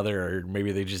way or another, or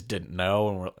maybe they just didn't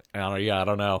know and I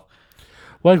don't know.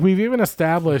 Like, we've even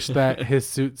established that his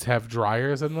suits have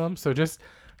dryers in them. So just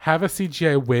have a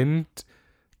CGI wind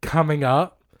coming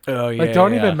up. Oh yeah. Like,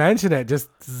 don't yeah. even mention it. Just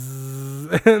zzz,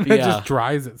 and it Yeah. just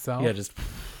dries itself. Yeah, just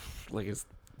like his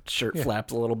shirt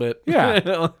flaps a little bit.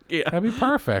 Yeah. Yeah. That'd be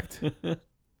perfect.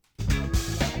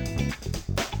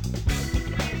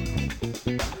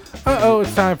 Uh-oh,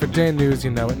 it's time for Jan News.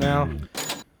 You know it now.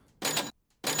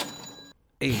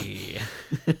 Hey.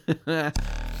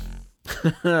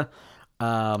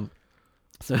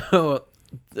 So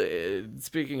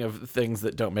speaking of things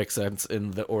that don't make sense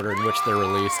in the order in which they're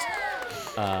released,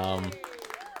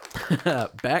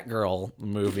 Batgirl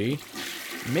movie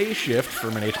may shift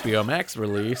from an HBO Max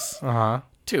release Uh-huh.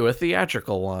 to a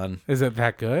theatrical one. Is it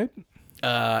that good?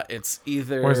 It's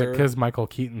either Or is it because Michael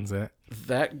Keaton's in it?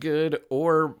 that good,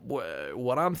 or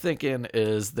what I'm thinking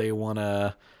is they want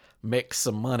to make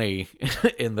some money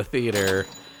in the theater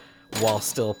while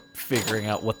still figuring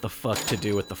out what the fuck to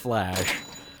do with the Flash.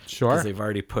 Sure. Because they've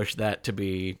already pushed that to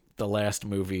be the last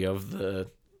movie of the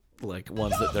like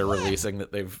ones that they're releasing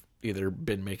that they've either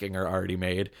been making or already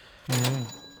made.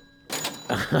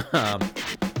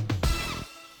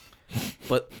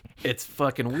 But it's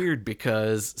fucking weird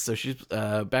because so she's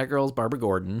Batgirl's Barbara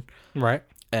Gordon, Right.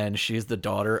 and she's the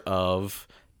daughter of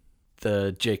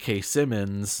the J.K.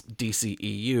 Simmons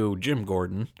DCEU Jim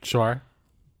Gordon, Sure.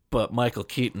 but Michael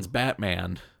Keaton's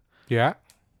Batman. Yeah.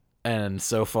 And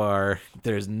so far,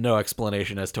 there's no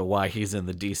explanation as to why he's in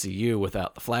the DCU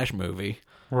without the Flash movie.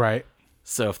 Right.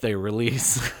 So if they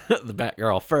release the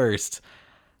Batgirl first,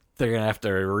 they're going to have to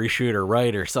reshoot or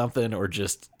write or something, or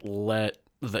just let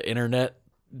the internet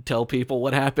tell people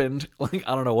what happened. Like,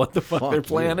 I don't know what the fuck their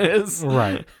plan is.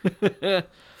 Right.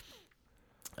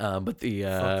 But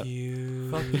the... you.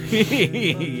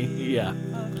 yeah.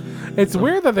 It's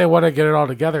weird that they want to get it all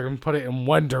together and put it in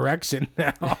one direction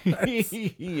now.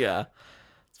 Yeah.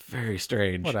 It's very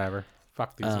strange. Whatever.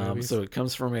 Fuck these movies. So it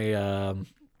comes from a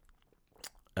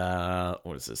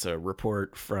what is this? A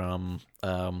report from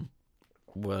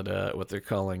what they're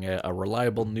calling a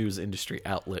reliable news industry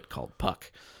outlet called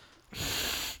Puck.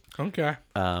 Okay.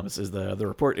 It says the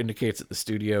report indicates that the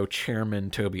studio chairman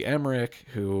Toby Emmerich,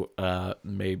 who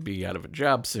may be out of a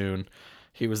job soon,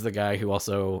 he was the guy who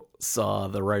also saw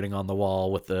the writing on the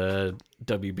wall with the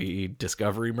WB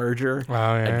Discovery merger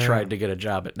and tried to get a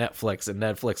job at Netflix, and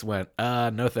Netflix went,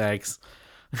 no thanks.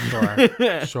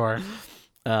 Sure. Sure.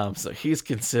 So he's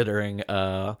considering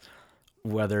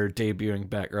whether debuting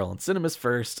Batgirl in cinemas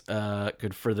first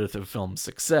could further the film's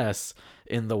success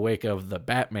in the wake of the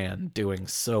Batman doing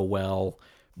so well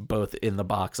both in the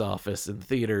box office in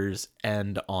theaters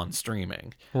and on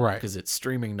streaming. Right. Because its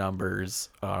streaming numbers,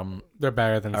 They're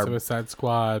better than Suicide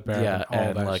Squad, better yeah, than all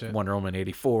and that like shit. Wonder Woman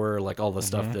 84, like all the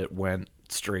stuff that went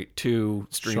straight to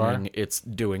streaming, it's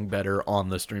doing better on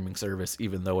the streaming service,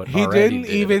 even though it He already didn't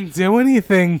did. even do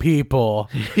anything, people.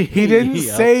 He didn't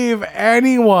Yep. save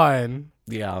anyone.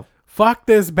 Yeah. Fuck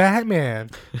this Batman.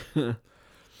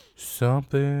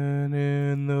 Something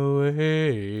in the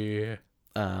way.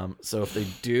 So if they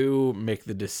do make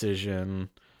the decision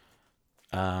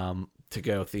to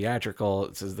go theatrical,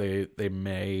 it says they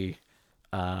may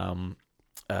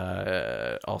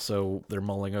also they're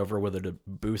mulling over whether to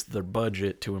boost their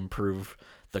budget to improve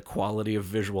the quality of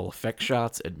visual effect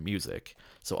shots and music.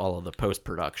 So all of the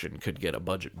post-production could get a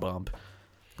budget bump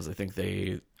because I think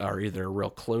they are either real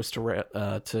close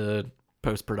to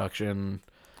post-production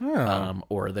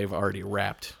or they've already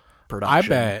wrapped production.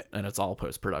 bet- and it's all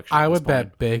post-production. I at this would bet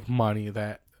point. big money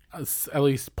that at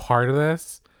least part of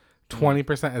this,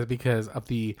 20%, is because of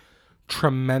the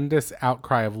tremendous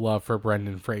outcry of love for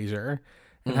Brendan Fraser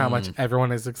and how much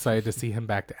everyone is excited to see him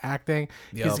back to acting.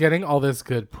 He's Yep. getting all this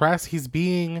good press. He's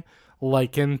being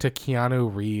likened to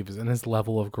Keanu Reeves in his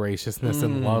level of graciousness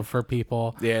and love for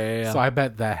people. Yeah. So I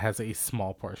bet that has a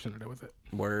small portion to do with it.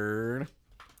 Word.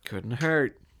 Couldn't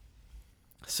hurt.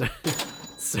 So,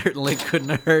 certainly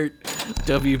couldn't hurt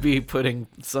WB putting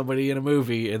somebody in a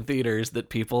movie in theaters that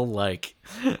people like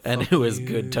and who is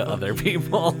good to other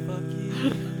people.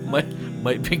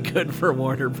 Might be good for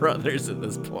Warner Brothers at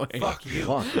this point. Fuck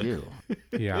you.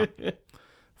 Yeah.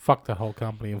 Fuck the whole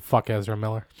company and fuck Ezra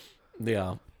Miller.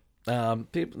 Yeah.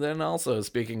 People. Then also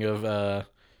speaking of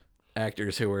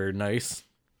actors who are nice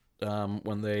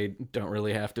when they don't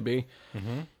really have to be.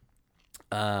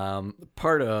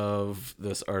 Part of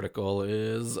this article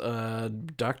is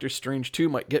Doctor Strange 2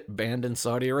 might get banned in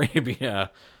Saudi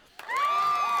Arabia.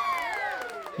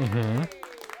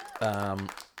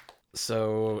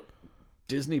 So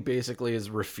Disney basically has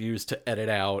refused to edit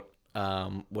out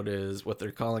what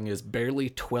they're calling is barely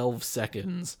 12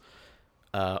 seconds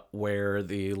where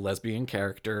the lesbian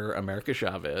character America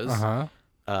Chavez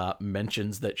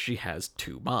mentions that she has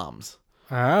 2 moms.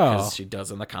 Oh. As she does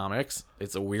in the comics.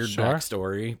 It's a weird Sure.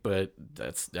 backstory, but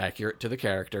that's accurate to the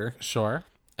character. Sure.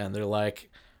 And they're like,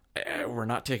 we're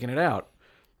not taking it out.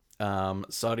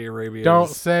 Saudi Arabia. Don't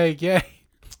say yay.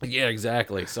 Yeah,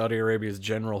 exactly. Saudi Arabia's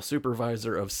General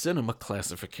Supervisor of Cinema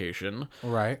Classification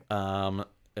Right.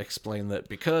 explained that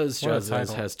because What a Chavez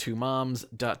title. has 2 moms, ...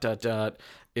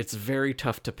 it's very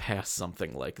tough to pass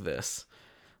something like this.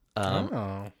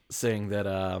 Saying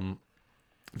that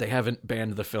they haven't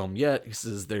banned the film yet. He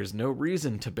says there's no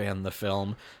reason to ban the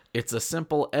film. It's a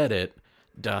simple edit. ...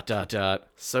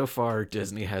 So far,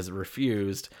 Disney has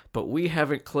refused, but we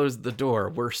haven't closed the door.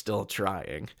 We're still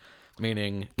trying.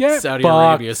 Meaning Get Saudi fucked.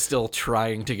 Arabia is still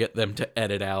trying to get them to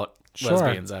edit out Sure.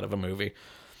 lesbians out of a movie.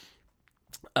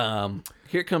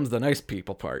 Here comes the nice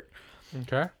people part.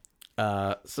 Okay.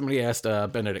 Somebody asked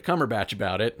Benedict Cumberbatch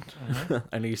about it,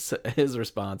 and his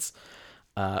response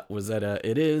was that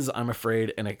it is, I'm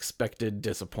afraid, an expected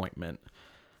disappointment.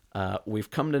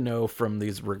 We've come to know from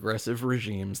these regressive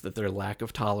regimes that their lack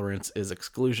of tolerance is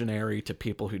exclusionary to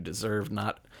people who deserve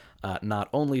not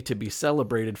only to be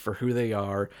celebrated for who they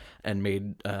are and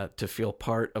made to feel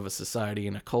part of a society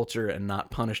and a culture and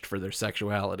not punished for their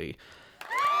sexuality.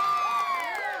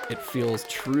 It feels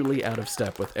truly out of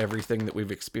step with everything that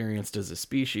we've experienced as a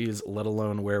species, let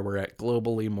alone where we're at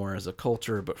globally, more as a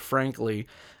culture. But frankly,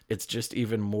 it's just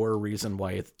even more reason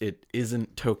why it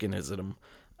isn't tokenism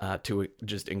to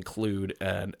just include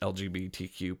an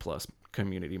LGBTQ plus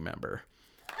community member.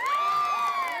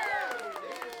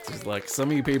 It's like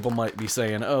some of you people might be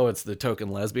saying, oh, it's the token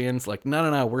lesbians. Like,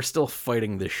 no, we're still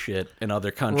fighting this shit in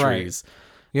other countries.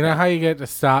 You know how you get to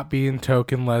stop being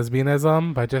token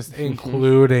lesbianism? By just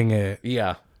including it.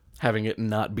 Yeah. Having it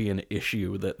not be an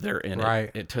issue that they're in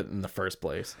Right. it in the first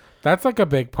place. That's like a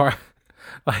big part.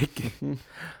 Like,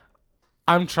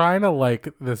 I'm trying to like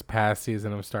this past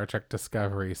season of Star Trek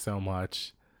Discovery so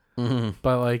much.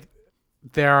 But like,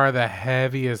 there are the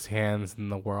heaviest hands in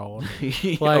the world.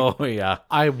 Like, oh, yeah.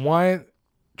 I want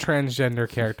transgender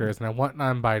characters and I want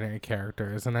non-binary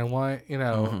characters and I want,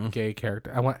 gay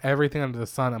character. I want everything under the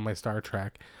sun on my Star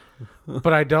Trek.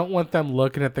 But I don't want them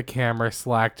looking at the camera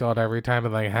slack-jawed every time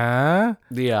and like, huh?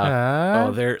 Yeah.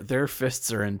 Oh, their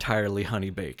fists are entirely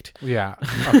honey baked. Yeah.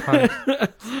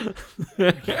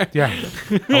 Yeah.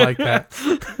 I like that.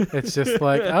 It's just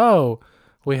like, oh,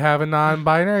 we have a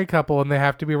non-binary couple and they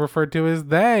have to be referred to as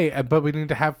they, but we need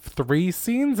to have 3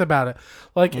 scenes about it.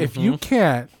 Like, if you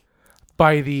can't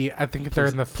I think they're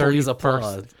in the Please 31st.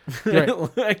 applaud.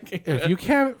 Right. If you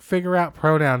can't figure out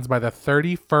pronouns by the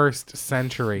 31st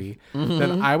century,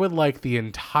 then I would like the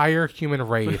entire human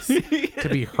race to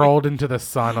be hurled into the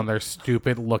sun on their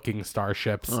stupid looking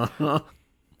starships.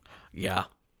 Yeah.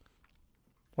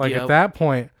 Like Yep. at that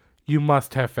point, you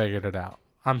must have figured it out.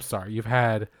 I'm sorry. You've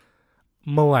had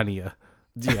millennia.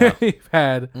 Yeah. You've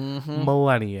had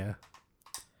millennia.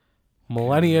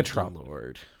 Millennia Trump.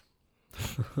 Lord.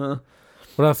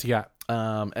 What else you got?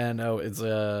 And no, it's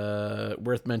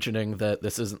worth mentioning that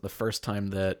this isn't the first time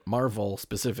that Marvel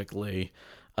specifically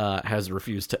has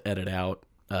refused to edit out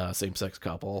same-sex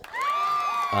couple.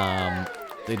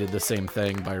 They did the same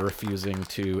thing by refusing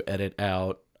to edit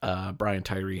out Brian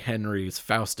Tyree Henry's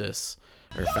Fastos,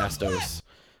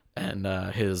 and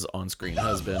his on-screen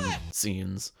husband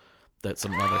scenes that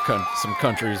some other some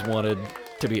countries wanted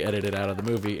to be edited out of the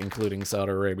movie, including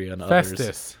Saudi Arabia and others.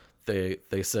 Festus.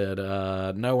 They said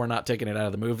no, we're not taking it out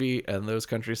of the movie, and those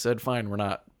countries said fine, we're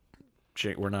not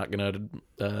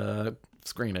gonna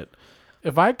screen it.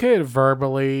 If I could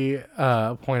verbally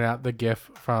point out the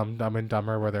GIF from Dumb and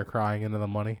Dumber where they're crying into the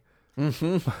money,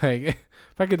 like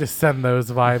if I could just send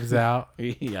those vibes out,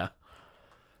 Yeah.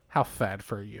 how sad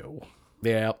for you.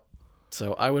 Yeah.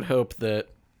 So I would hope that,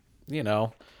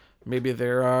 maybe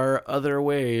there are other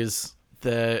ways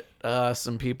that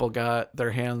some people got their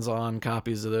hands on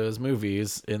copies of those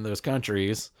movies in those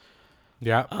countries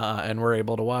Yeah. and were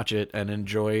able to watch it and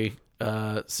enjoy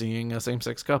seeing a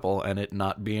same-sex couple and it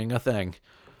not being a thing.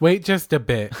 Wait just a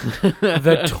bit.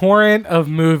 The torrent of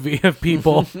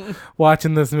people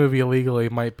watching this movie illegally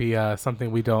might be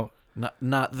something we don't.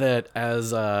 Not that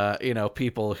as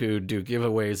people who do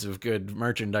giveaways of good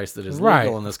merchandise that is Right,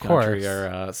 legal in this of course. country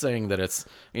are saying that it's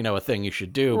a thing you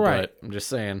should do. Right. But I'm just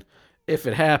saying, if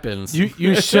it happens,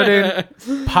 You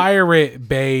shouldn't pirate,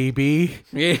 baby.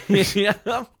 yeah.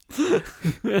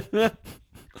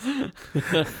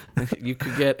 You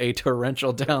could get a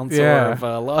torrential downpour Yeah.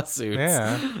 of lawsuits.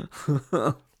 Yeah.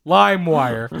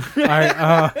 LimeWire.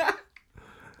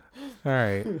 All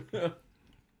right.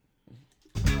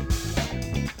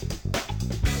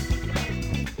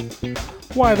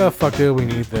 Why the fuck do we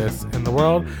need this in the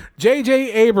world?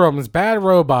 J.J. Abrams' Bad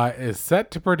Robot is set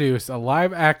to produce a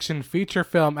live-action feature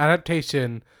film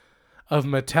adaptation of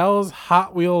Mattel's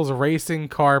Hot Wheels racing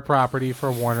car property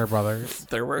for Warner Brothers.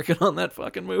 They're working on that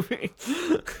fucking movie.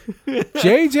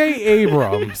 J.J.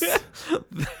 Abrams.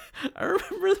 I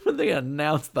remember when they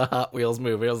announced the Hot Wheels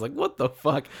movie. I was like, what the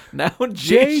fuck? Now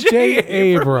J.J. J.J.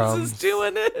 Abrams is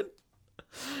doing it?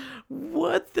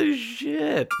 What the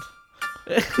shit?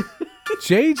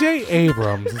 J.J.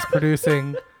 Abrams is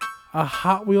producing a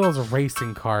Hot Wheels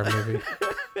racing car movie.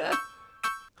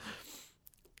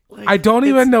 Like, I don't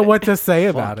even know what to say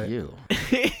about Fuck it. you.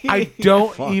 I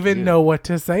don't Fuck even you. know what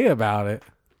to say about it.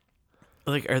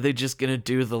 Like, are they just gonna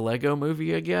do the Lego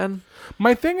movie again?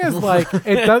 My thing is like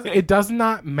it does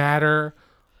not matter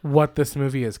what this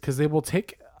movie is because they will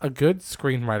take a good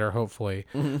screenwriter, hopefully.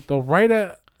 They'll write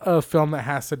a film that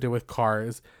has to do with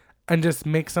cars and just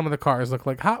make some of the cars look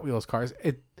like Hot Wheels cars.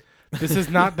 This is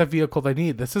not the vehicle they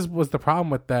need. This was the problem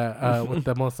with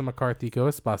the Melissa McCarthy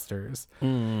Ghostbusters,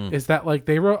 is that like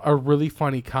they wrote a really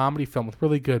funny comedy film with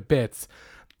really good bits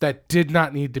that did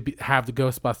not need to have the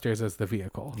Ghostbusters as the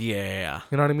vehicle. Yeah.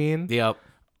 You know what I mean? Yep.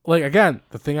 Like again,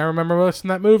 the thing I remember most from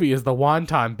that movie is the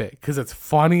wonton bit because it's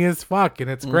funny as fuck and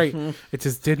it's great. It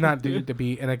just did not need to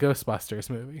be in a Ghostbusters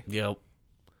movie. Yep.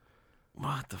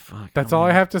 What the fuck? That's all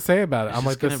I have to say about it. I'm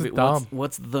like, this is dumb.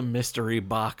 What's the mystery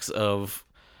box of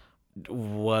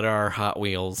what are Hot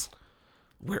Wheels?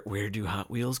 Where do Hot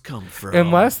Wheels come from?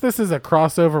 Unless this is a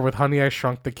crossover with Honey, I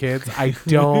Shrunk the Kids, I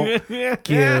don't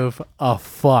give a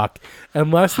fuck.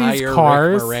 Unless these Hire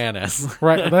cars, Rick Moranis.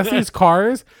 right? Unless these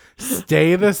cars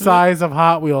stay the size of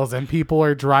Hot Wheels and people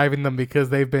are driving them because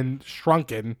they've been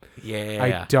shrunken, Yeah.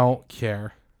 I don't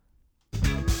care.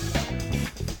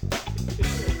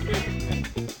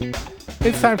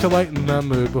 It's time to lighten the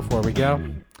mood before we go.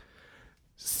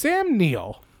 Sam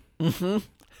Neill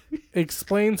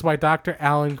explains why Dr.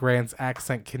 Alan Grant's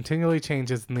accent continually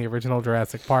changes in the original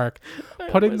Jurassic Park,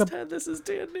 putting the This is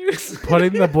Dan News.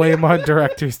 putting the blame on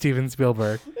director Steven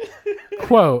Spielberg.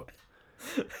 Quote,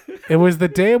 "It was the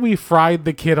day we fried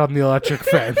the kid on the electric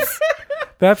fence."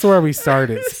 That's where we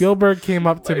started. Spielberg came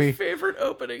up to me. Favorite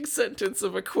opening sentence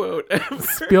of a quote ever.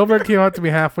 Spielberg came up to me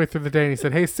halfway through the day and he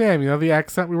said, "Hey, Sam, you know the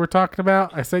accent we were talking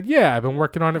about?" I said, "Yeah, I've been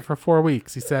working on it for 4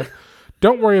 weeks." He said,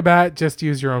 "Don't worry about it. Just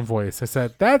use your own voice." I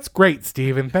said, "That's great,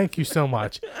 Steven. Thank you so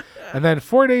much." And then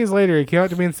 4 days later, he came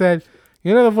up to me and said,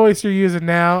 "You know the voice you're using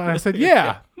now?" And I said,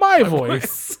 "Yeah, my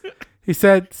voice." He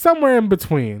said, "Somewhere in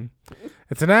between."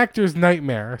 It's an actor's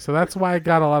nightmare. So that's why I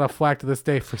got a lot of flack to this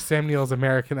day for Sam Neill's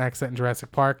American accent in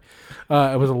Jurassic Park.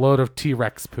 It was a load of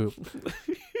T-Rex poop.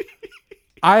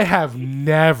 I have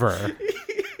never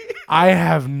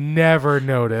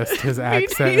noticed his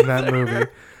accent in that movie.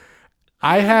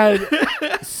 I had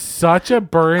such a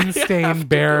Bernstein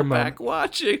Bear moment. Back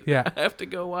watching. Yeah. I have to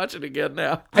go watch it again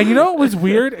now. And you know what was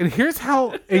weird? And here's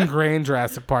how ingrained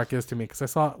Jurassic Park is to me. Because I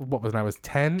saw, when I was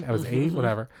 10? I was 8?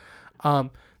 Whatever.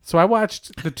 So I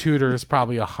watched The Tudors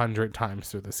probably 100 times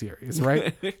through the series,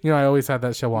 right? I always had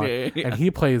that show on. Yeah. And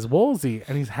he plays Wolsey.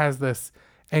 And he has this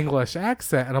English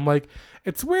accent. And I'm like,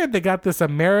 it's weird they got this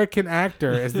American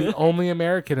actor as the only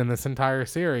American in this entire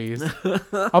series.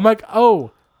 I'm like,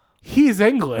 oh, he's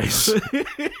English.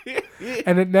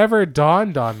 And it never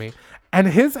dawned on me. And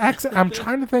his accent, I'm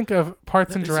trying to think of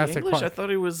parts in Is he Jurassic English? Park. I thought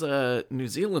he was a New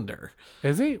Zealander.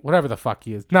 Is he? Whatever the fuck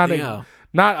he is. Not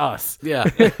us. Yeah.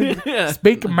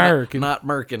 Speak American. Not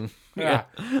Merkin. Yeah.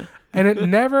 And it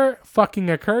never fucking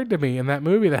occurred to me in that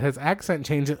movie that his accent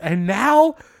changes. And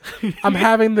now I'm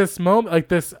having this moment, like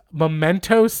this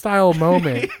Memento style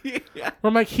moment, where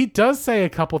I'm like, he does say a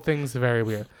couple things very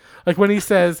weird. Like when he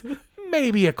says,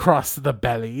 maybe across the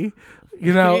belly.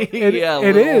 It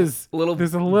is. There's a little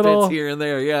bits here and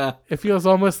there, yeah. It feels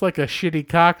almost like a shitty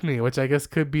Cockney, which I guess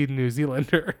could be New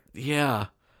Zealander. Yeah.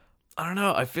 I don't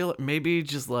know. I feel maybe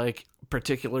just like,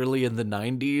 particularly in the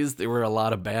 90s, there were a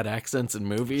lot of bad accents in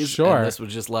movies. Sure. And this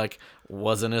was just like,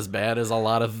 wasn't as bad as a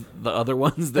lot of the other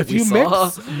ones that If we you saw.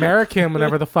 mix American,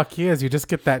 whatever the fuck he is, you just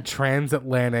get that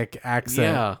transatlantic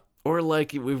accent. Yeah. Or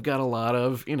like we've got a lot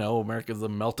of, America's a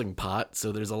melting pot.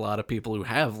 So there's a lot of people who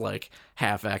have like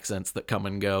half accents that come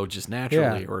and go just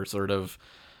naturally, or sort of,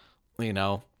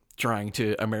 trying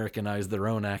to Americanize their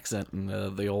own accent, and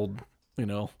the old, And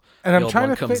the I'm old trying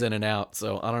one to comes think, in and out.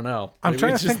 So I don't know. I'm Maybe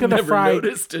trying we to just think of the never fried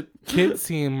noticed it. kid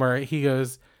scene where he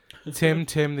goes, Tim,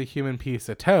 the human piece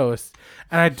of toast.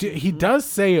 And he does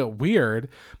say it weird,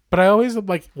 but I always am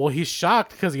like, well, he's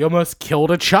shocked because he almost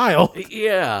killed a child.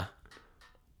 Yeah.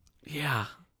 Yeah.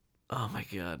 Oh my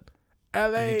god. I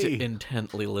LA. need to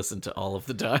intently listen to all of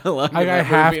the dialogue. I in that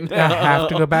have movie to now.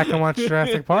 go back and watch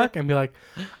Jurassic Park and be like,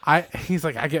 he's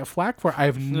like, I get flack for it.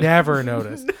 I've never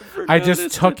noticed. I just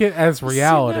noticed took it as Seen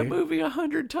reality. that movie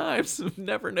 100 times. I've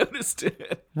never noticed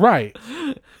it. Right.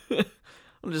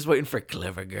 I'm just waiting for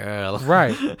Clever Girl.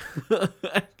 Right.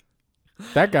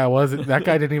 That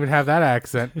guy didn't even have that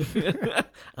accent.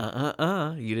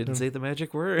 You didn't say the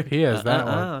magic word. He is that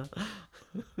one.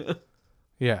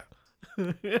 Yeah.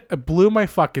 It blew my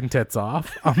fucking tits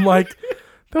off. I'm like,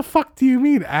 the fuck do you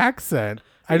mean accent?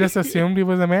 I just assumed he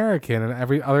was American, and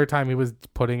every other time he was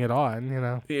putting it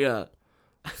on, Yeah.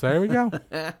 So there we go.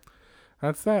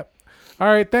 That's that. All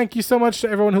right. Thank you so much to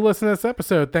everyone who listened to this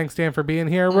episode. Thanks, Dan, for being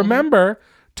here. Remember,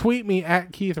 tweet me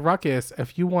at Keith Ruckus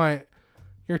if you want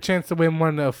your chance to win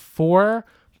one of 4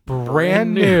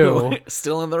 brand new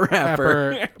Still in the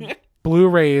wrapper.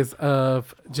 Blu-rays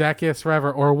of Jackass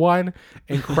Forever, or one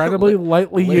incredibly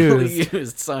lightly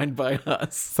used, signed by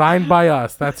us. signed by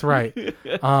us. That's right.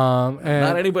 And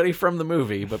Not anybody from the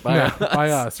movie, but by us. by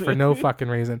us for no fucking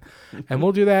reason. And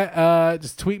we'll do that.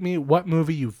 Just tweet me what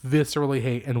movie you viscerally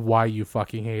hate and why you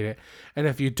fucking hate it. And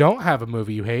if you don't have a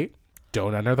movie you hate,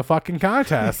 don't enter the fucking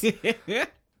contest.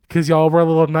 Because y'all were a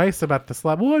little nice about the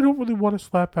slap. Well, I don't really want to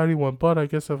slap anyone, but I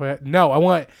guess if I... No, I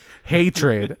want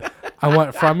hatred. I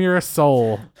want from your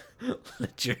soul.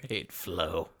 Let your hate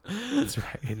flow. That's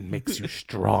right. It makes you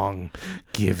strong.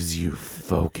 Gives you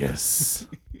focus.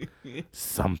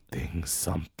 Something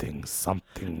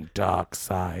dark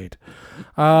side.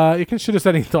 You can shoot us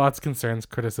any thoughts, concerns,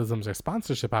 criticisms, or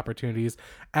sponsorship opportunities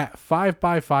at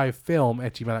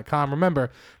 5x5film@gmail.com. Remember,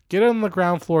 get on the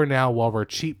ground floor now while we're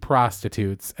cheap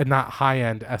prostitutes and not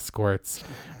high-end escorts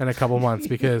in a couple months,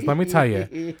 because let me tell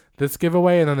you, this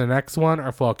giveaway and then the next one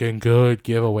are fucking good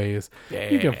giveaways.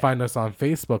 You can find us on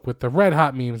Facebook with the red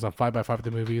hot memes on 5x5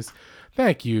 The Movies.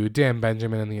 Thank you, Dan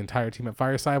Benjamin and the entire team at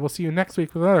Fireside. We'll see you next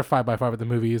week with another 5x5 The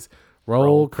Movies.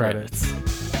 Roll credits.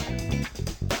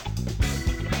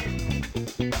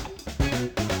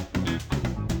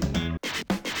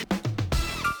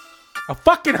 A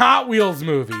fucking Hot Wheels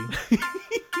movie.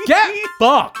 Get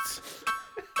fucked.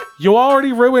 You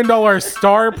already ruined all our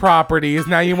star properties.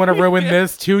 Now you want to ruin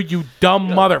this too, you dumb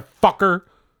motherfucker.